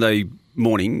get to Monday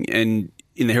morning and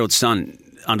in the Herald Sun,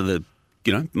 under the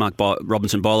Mark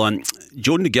Robinson byline,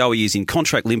 Jordan De Goey is in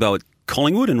contract limbo at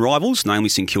Collingwood, and rivals, namely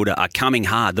St Kilda, are coming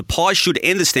hard. The Pies should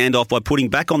end the standoff by putting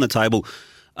back on the table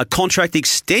a contract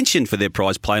extension for their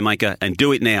prize playmaker and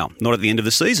do it now, not at the end of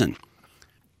the season.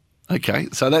 Okay,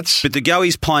 so that's... But De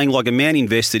Goey's playing like a man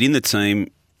invested in the team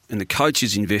and the coach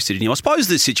is invested in him. I suppose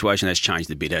the situation has changed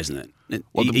a bit, hasn't it?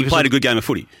 Well, he played a good game of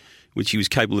footy, which he was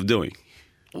capable of doing.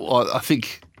 Well, I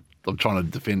think I'm trying to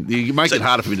defend. You make it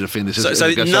harder for me to defend this. So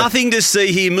nothing to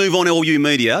see here. Move on, all you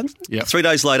media. Yep. 3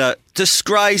 days later,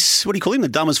 disgrace. What do you call him? The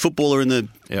dumbest footballer in the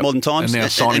modern times. And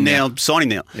now signing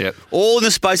now. Yep. All in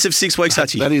the space of 6 weeks,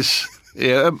 Hutchie. That is,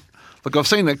 yeah. Look, I've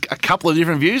seen a couple of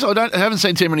different views. I haven't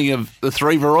seen too many of the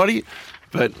three variety,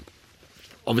 but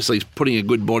obviously he's putting a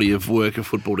good body of work of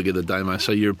football together, Damo.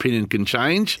 So your opinion can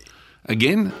change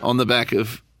again on the back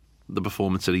of the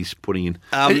performance that he's putting in.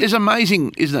 It's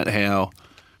amazing, isn't it, how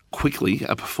quickly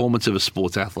a performance of a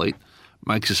sports athlete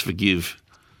makes us forgive.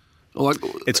 Like,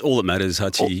 it's all that matters,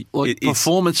 Hutchie.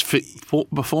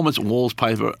 Performance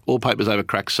wallpapers over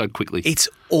cracks so quickly. It's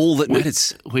all that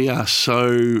matters. We are so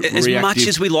as reactive. much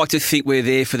as we like to think we're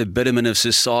there for the betterment of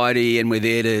society and we're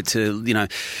there to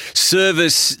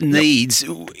service needs.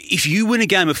 If you win a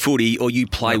game of footy or you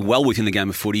play well within the game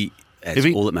of footy, that's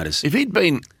all that matters. If he'd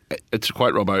been, it's a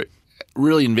quote, Robbo,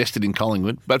 really invested in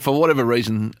Collingwood, but for whatever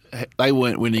reason they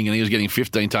weren't winning and he was getting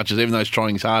 15 touches, even though he's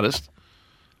trying his hardest.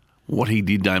 What he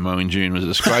did, Damo, in June was a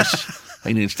disgrace.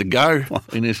 He needs to go.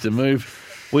 He needs to move.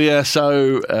 We are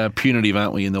so punitive,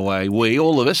 aren't we, in the way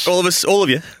all of us. All of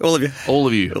you.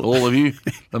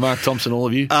 The Mark Thompson, all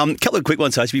of you. Couple of quick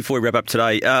ones, Hutch, before we wrap up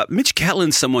today. Mitch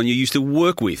Catlin's someone you used to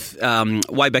work with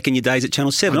way back in your days at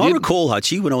Channel 7. I recall,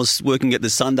 Hutchie, when I was working at the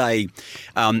Sunday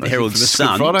Herald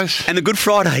Sun. Good Fridays. And the Good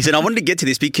Fridays. And I wanted to get to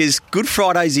this because Good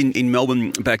Fridays in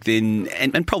Melbourne back then,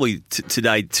 and probably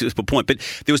today to a point, but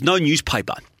there was no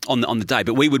newspaper on the day,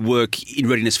 but we would work in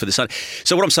readiness for the Sunday.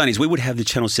 So what I'm saying is we would have the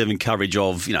Channel 7 coverage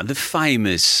of, the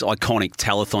famous, iconic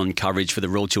telethon coverage for the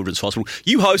Royal Children's Hospital.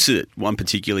 You hosted it one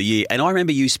particular year, and I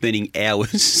remember you spending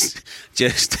hours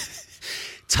just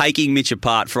taking Mitch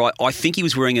apart for, I think he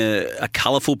was wearing a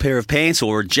colourful pair of pants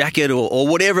or a jacket or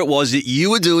whatever it was that you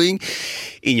were doing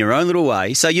in your own little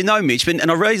way. So you know Mitch, and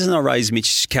the reason I raised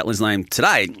Mitch Catlin's name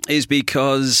today is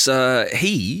because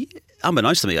he,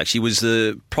 unbeknownst to me actually, was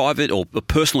the private or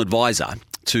personal advisor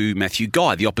to Matthew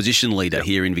Guy, the opposition leader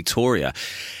here in Victoria.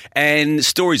 And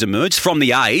stories emerged from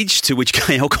The Age, to which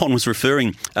Kay Elcon was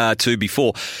referring to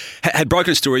before, had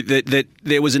broken a story that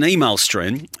there was an email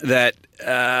stream that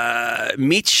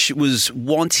Mitch was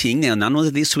wanting, now none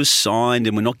of this was signed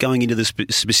and we're not going into the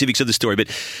specifics of the story, but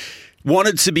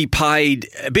wanted to be paid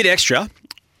a bit extra,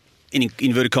 in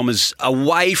inverted commas,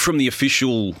 away from the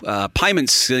official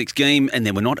payments scheme, and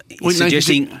then we're not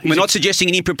suggesting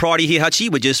an impropriety here, Hutchie.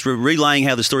 We're just relaying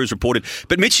how the story is reported.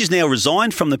 But Mitch has now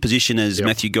resigned from the position as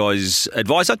Matthew Guy's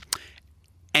advisor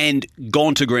and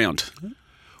gone to ground.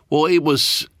 Well, it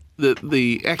was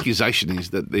the accusation is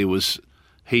that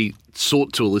he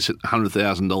sought to elicit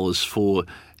 $100,000 for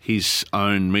his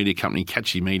own media company,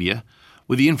 Catchy Media,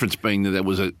 with the inference being that there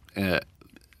was a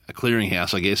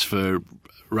clearinghouse, I guess, for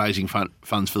raising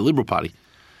funds for the Liberal Party.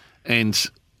 And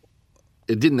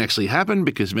it didn't actually happen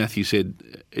because Matthew said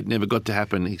it never got to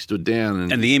happen. He stood down.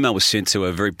 And the email was sent to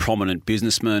a very prominent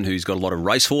businessman who's got a lot of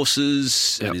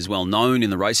racehorses and is well known in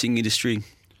the racing industry.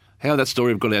 How that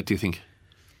story got out, do you think?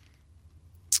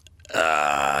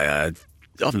 I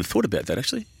haven't thought about that,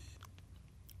 actually.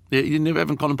 Yeah, you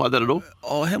haven't contemplated that at all?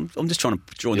 Oh, I'm just trying to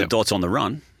join the dots on the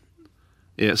run.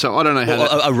 Yeah, so I don't know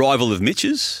how a rival of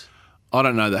Mitch's? I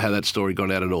don't know how that story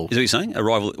got out at all. Is that what you're saying? A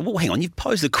rival? Well, hang on. You've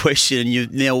posed the question and you're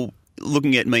now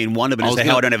looking at me in wonderment as to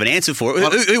how I don't have an answer for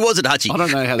it. Who was it, Hutchie? I don't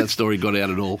know how that story got out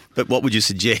at all. But what would you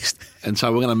suggest? And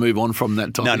so we're going to move on from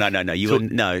that topic.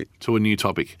 No. To a new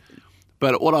topic.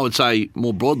 But what I would say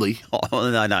more broadly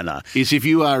no. is if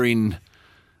you're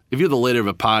the leader of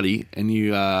a party and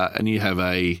you have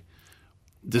a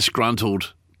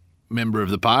disgruntled member of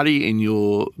the party in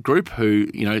your group who,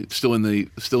 still in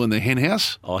the hen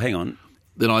house. Oh, hang on.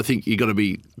 Then I think you've got to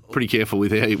be pretty careful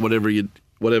with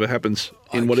whatever happens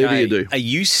in whatever you do. Are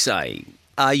you saying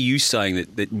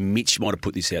that Mitch might have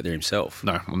put this out there himself?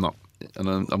 No, I'm not. And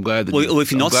I'm glad that. Well,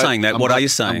 if you're not saying that, what are you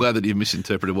saying? I'm glad that you've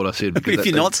misinterpreted what I said. Because if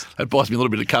you're not, that buys me a little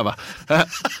bit of cover.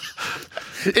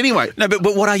 Anyway, no, but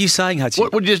what are you saying, Hutchie?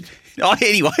 What would you?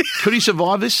 Anyway, could he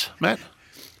survive this, Matt?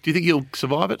 Do you think he'll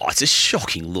survive it? Oh, it's a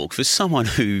shocking look for someone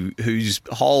whose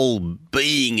whole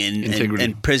being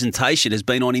and presentation has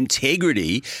been on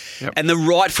integrity and the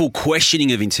rightful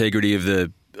questioning of integrity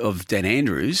of Dan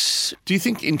Andrews. Do you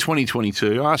think in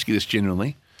 2022, I ask you this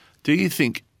generally, do you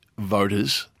think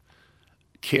voters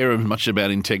care as much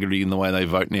about integrity in the way they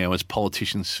vote now as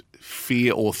politicians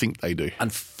fear or think they do?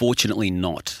 Unfortunately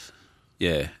not.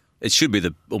 Yeah. It should be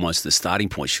almost the starting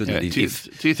point, shouldn't it? Do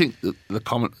you think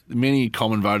that many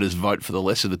common voters vote for the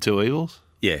lesser of the two evils?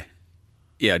 Yeah.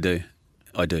 Yeah,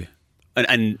 I do.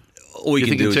 And all you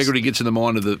think can do integrity gets in the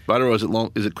mind of the voter, or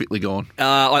is it quickly gone?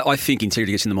 I think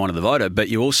integrity gets in the mind of the voter, but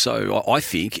you also, I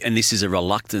think, and this is a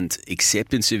reluctant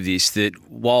acceptance of this, that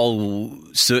while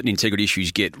certain integrity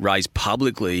issues get raised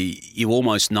publicly, you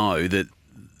almost know that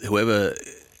whoever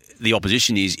the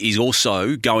opposition is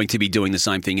also going to be doing the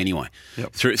same thing anyway.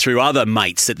 Yep. Through other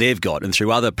mates that they've got and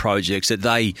through other projects that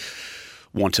they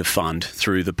want to fund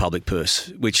through the public purse,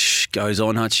 which goes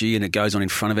on, Hutchie, and it goes on in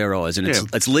front of our eyes, and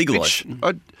it's legalised.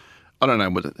 I don't know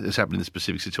what has happened in this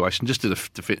specific situation. Just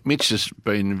to Mitch has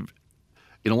been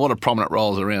in a lot of prominent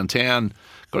roles around town,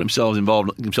 got himself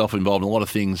involved in a lot of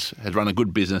things, has run a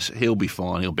good business. He'll be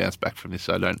fine. He'll bounce back from this.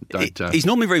 So don't. He's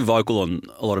normally very vocal on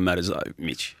a lot of matters, though,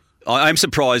 Mitch. I am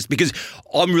surprised because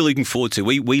I'm really looking forward to.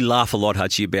 We laugh a lot,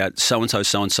 Hutchie, about so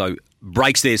and so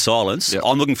breaks their silence. Yep.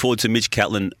 I'm looking forward to Mitch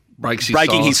Catlin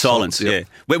breaking his silence. Yep. Yeah,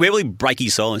 where will he break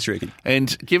his silence, you reckon?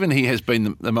 And given he has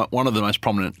been one of the most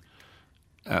prominent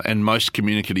and most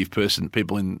communicative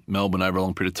people in Melbourne over a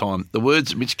long period of time, the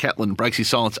words Mitch Catlin breaks his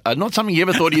silence are not something you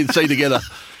ever thought you'd see together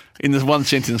in this one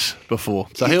sentence before.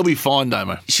 So he'll be fine,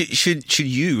 Damo. Should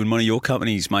you and one of your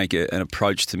companies make an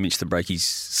approach to Mitch to break his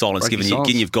silence, given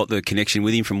you've got the connection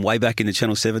with him from way back in the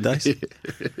Channel 7 days?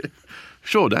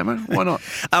 Sure, Damo. Why not?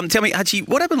 Tell me, Hutchie,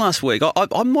 what happened last week?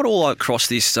 I'm not all across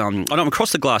this. I'm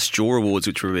across the Glassjaw Awards,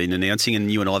 which we've been announcing,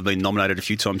 and you and I have been nominated a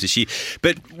few times this year.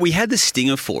 But we had the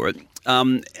stinger for it,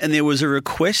 and there was a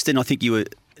request, and I think you were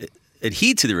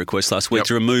adhered to the request last week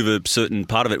to remove a certain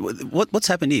part of it. What's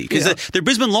happened here? Because the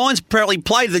Brisbane Lions apparently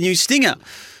played the new stinger.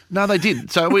 No, they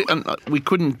did. So we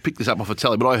couldn't pick this up off a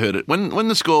telly, but I heard it. When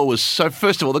the score was... So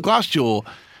first of all, the Glassjaw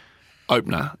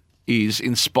opener is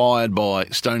inspired by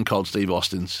Stone Cold Steve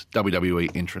Austin's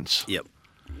WWE entrance. Yep.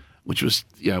 Which was,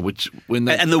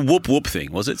 and the whoop whoop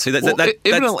thing, was it? See,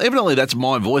 evidently that's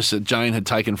my voice that Jane had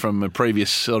taken from a previous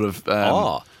sort of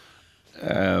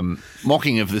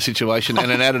mocking of the situation and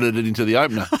then added it into the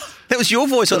opener. That was your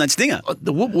voice on that stinger.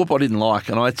 The whoop whoop I didn't like,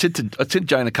 and I sent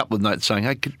Jane a couple of notes saying,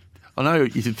 "Hey, I know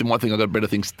you might think I've got better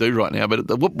things to do right now, but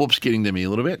the whoop whoop's getting to me a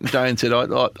little bit." And Jane said,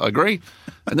 I agree.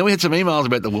 And then we had some emails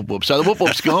about the whoop whoop. So the whoop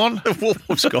whoop's gone. The whoop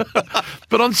whoop's gone.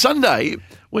 But on Sunday,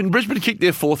 when Brisbane kicked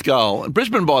their fourth goal, and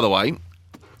Brisbane, by the way,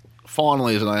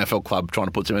 finally is an AFL club trying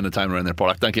to put some entertainment around their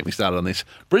product. Don't get me started on this.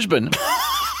 Brisbane...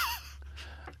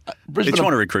 They're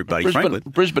trying to recruit Buddy Franklin.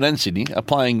 Brisbane and Sydney are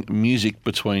playing music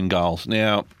between goals.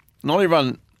 Now, not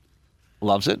everyone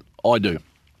loves it. I do.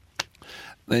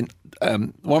 Then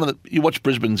you watch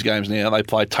Brisbane's games now. They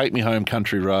play "Take Me Home,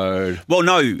 Country Road." Well,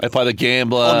 no, they play "The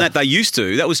Gambler." On that, they used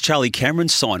to. That was Charlie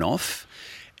Cameron's sign off.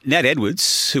 Nat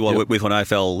Edwards, who I work with on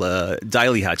AFL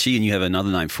Daily, Hutchie, and you have another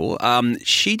name for,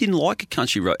 she didn't like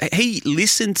Country Road. He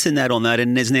listened to Nat on that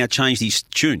and has now changed his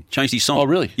tune, changed his song. Oh,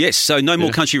 really? Yes, so no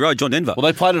more Country Road, John Denver.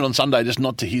 Well, they played it on Sunday, just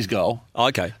not to his goal. Oh,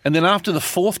 okay. And then after the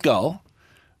fourth goal,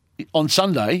 on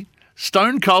Sunday,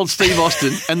 Stone Cold Steve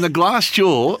Austin and the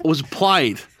Glassjaw was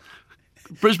played.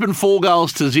 Brisbane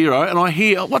 4-0, and I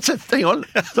hear, what's that thing on?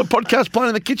 The podcast playing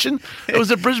in the kitchen? It was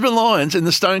the Brisbane Lions and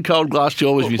the Stone Cold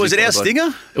Glassjaw was music. Was it our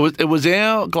stinger? It was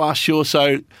our Glassjaw,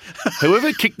 so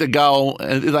whoever kicked the goal,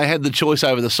 they had the choice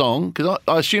over the song, because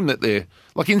I assume that they're,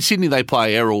 like in Sydney they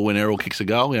play Errol when Errol kicks a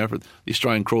goal, for the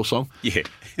Australian crawl song. Yeah.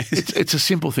 It's a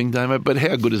simple thing, Damo, but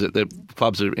how good is it that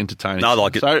clubs are entertaining? No, I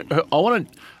like it. So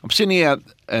I'm sending out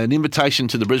an invitation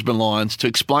to the Brisbane Lions to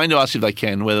explain to us if they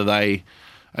can whether they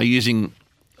are using...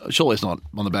 Surely it's not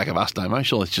on the back of us, Damo.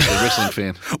 Surely it's just a wrestling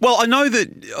fan. Well, I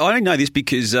don't know this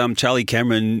because Charlie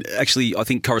Cameron actually, I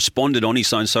think, corresponded on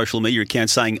his own social media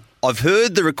account saying, "I've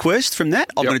heard the request from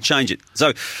that. I'm going to change it."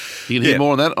 So you can hear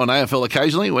more on that on AFL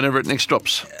occasionally, whenever it next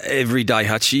drops. Every day,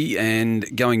 Hutchie,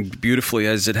 and going beautifully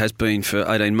as it has been for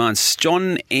 18 months.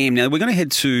 John M. Now we're going to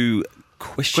head to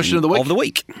question of the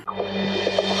week.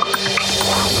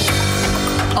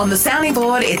 On the sounding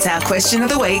board, it's our question of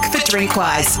the week for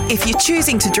Drinkwise. If you're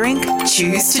choosing to drink,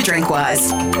 choose to Drinkwise.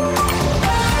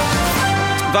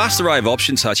 Vast array of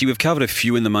options, Hutchie. We've covered a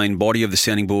few in the main body of the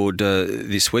sounding board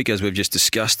this week, as we've just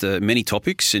discussed many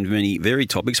topics and many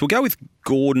varied topics. We'll go with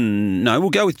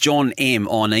John M.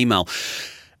 on email.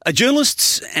 Are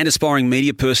journalists and aspiring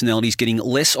media personalities getting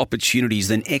less opportunities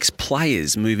than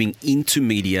ex-players moving into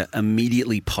media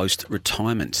immediately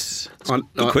post-retirement?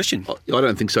 Good question. I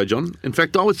don't think so, John. In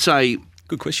fact, I would say...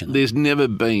 Good question. There's never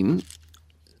been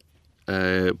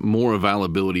more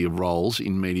availability of roles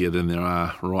in media than there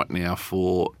are right now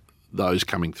for those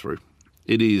coming through.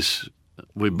 It is...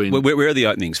 We've been... Where are the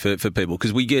openings for people?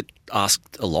 Because we get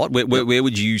asked a lot. Where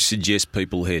would you suggest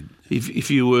people head? If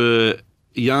you were...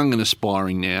 young and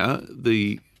aspiring now,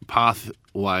 the path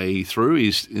way through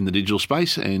is in the digital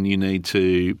space, and you need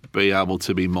to be able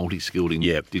to be multi-skilled in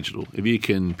digital. If you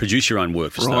can produce your own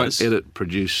work for starters, edit,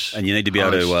 produce, and you need to be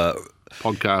able to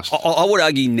podcast. I would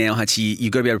argue now, Hutchie,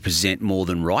 you've got to be able to present more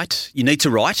than write. You need to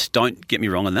write. Don't get me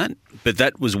wrong on that, but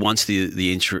that was once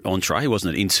the entree,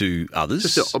 wasn't it, into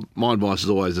others? My advice is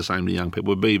always the same to young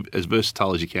people: be as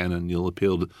versatile as you can, and you'll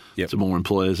appeal to more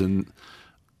employers. And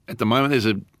at the moment,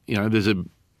 there's a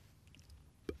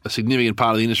significant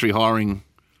part of the industry hiring.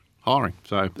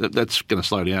 So that's going to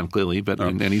slow down clearly, but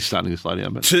and he's starting to slow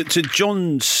down. But to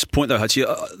John's point though, Hutchie,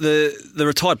 the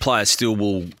retired players still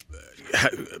will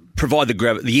provide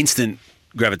the instant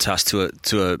gravitas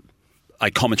to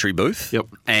a commentary booth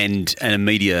and a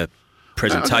media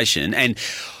presentation. And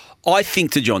I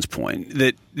think, to John's point,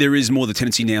 that there is more the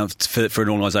tendency now for an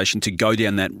organisation to go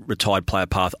down that retired player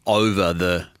path over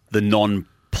the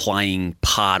non-playing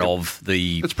part of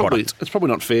the product. It's probably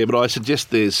not fair, but I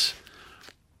suggest there's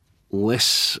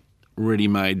less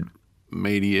ready-made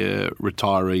media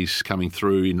retirees coming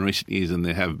through in recent years than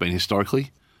there have been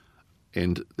historically.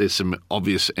 And there's some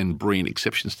obvious and brilliant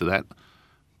exceptions to that.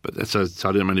 But so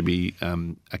I don't mean to be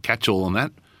a catch-all on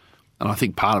that. And I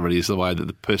think part of it is the way that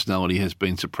the personality has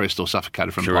been suppressed or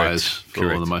suffocated from players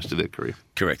for the most of their career.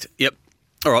 Correct. Yep.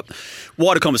 All right.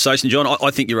 Wider conversation, John.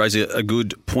 I think you raise a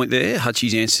good point there.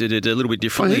 Hutchie's answered it a little bit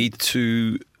differently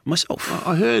to myself.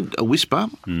 I heard a whisper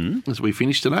as we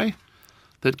finished today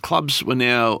that clubs were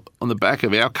now on the back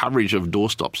of our coverage of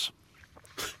doorstops,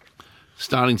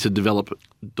 starting to develop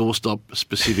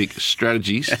doorstop-specific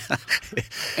strategies,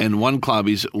 and one club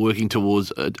is working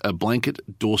towards a blanket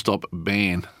doorstop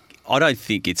ban. I don't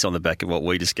think it's on the back of what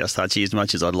we discussed, Hutchie, as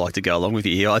much as I'd like to go along with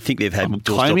you here. I think they've had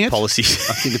doorstop policies.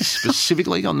 I think it's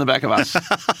specifically on the back of us.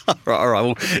 All right.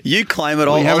 Well, you claim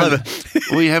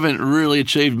it. We haven't really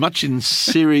achieved much in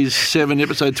Series 7,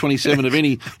 Episode 27 of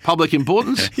any public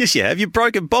importance. Yes, you have. You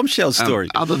broke a bombshell story.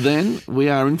 Other than we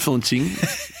are influencing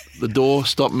the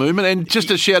doorstop movement. And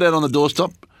just a shout out on the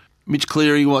doorstop, Mitch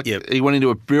Cleary, he went into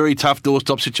a very tough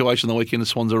doorstop situation the weekend the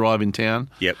Swans arrive in town.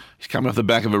 Yep. He's coming off the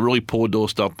back of a really poor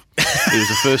doorstop. He was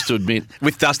the first to admit.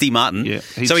 With Dusty Martin. Yeah.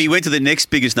 So he went to the next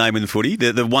biggest name in the footy,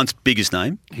 the once biggest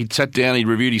name. He'd sat down, he'd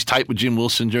reviewed his tape with Jim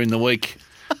Wilson during the week.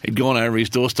 He'd gone over his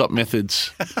doorstop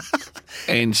methods.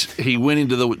 And he went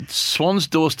into the Swans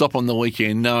doorstop on the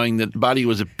weekend knowing that Buddy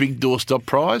was a big doorstop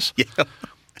prize. Yeah.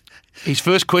 His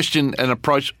first question and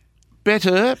approach,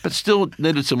 better, but still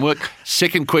needed some work.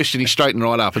 Second question, he straightened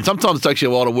right up. And sometimes it takes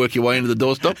you a while to work your way into the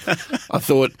doorstop. I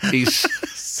thought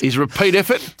his repeat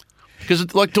effort, because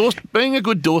being a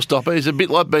good doorstopper is a bit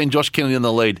like being Josh Kennedy on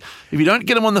the lead. If you don't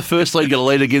get him on the first lead, you've got to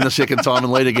lead again the second time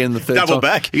and lead again the third time. Double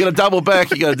back. You've got to double back.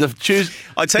 You've got to choose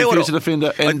a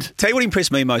defender. And tell you what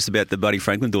impressed me most about the Buddy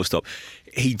Franklin doorstop.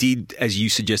 He did, as you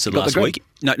suggested last week.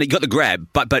 No, he got the grab,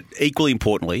 but equally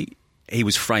importantly, he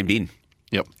was framed in.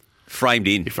 Yep. Framed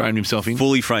in. He framed himself in.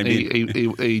 Fully framed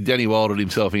in. He Danny Wilder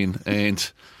himself in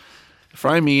and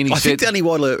framed me in. I think Danny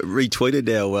Wilder retweeted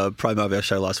our promo of our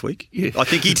show last week. Yeah. I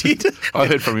think he did. I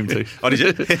heard from him too. Oh, did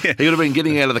you? He would have been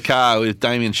getting out of the car with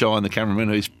Damien Shine, the cameraman,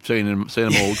 who's seen them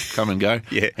all come and go.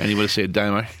 Yeah. And he would have said,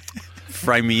 Damo,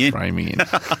 frame me in. Frame me in.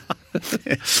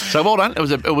 So well done.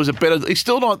 It was a better. He's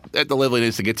still not at the level he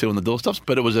needs to get to on the doorstops,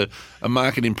 but it was a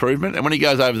marked improvement. And when he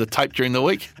goes over the tape during the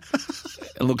week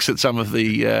and looks at some of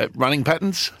the running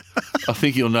patterns, I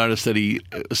think you'll notice that he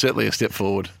certainly a step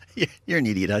forward. Yeah, you're an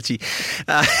idiot, Hutchie.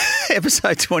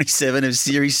 Episode 27 of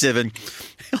Series 7.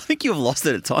 I think you've lost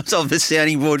it at times on the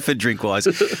sounding board for Drinkwise.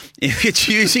 If you're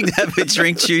choosing to have a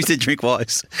drink, choose to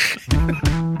Drinkwise.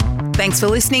 Thanks for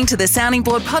listening to the Sounding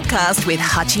Board podcast with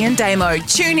Hutchie and Damo.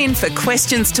 Tune in for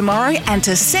questions tomorrow, and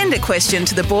to send a question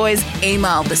to the boys,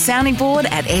 email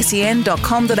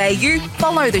thesoundingboard@sen.com.au,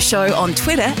 follow the show on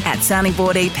Twitter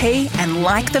 @soundingboardep, and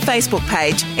like the Facebook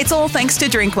page. It's all thanks to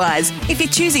Drinkwise. If you're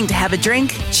choosing to have a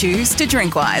drink, choose to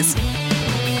Drinkwise.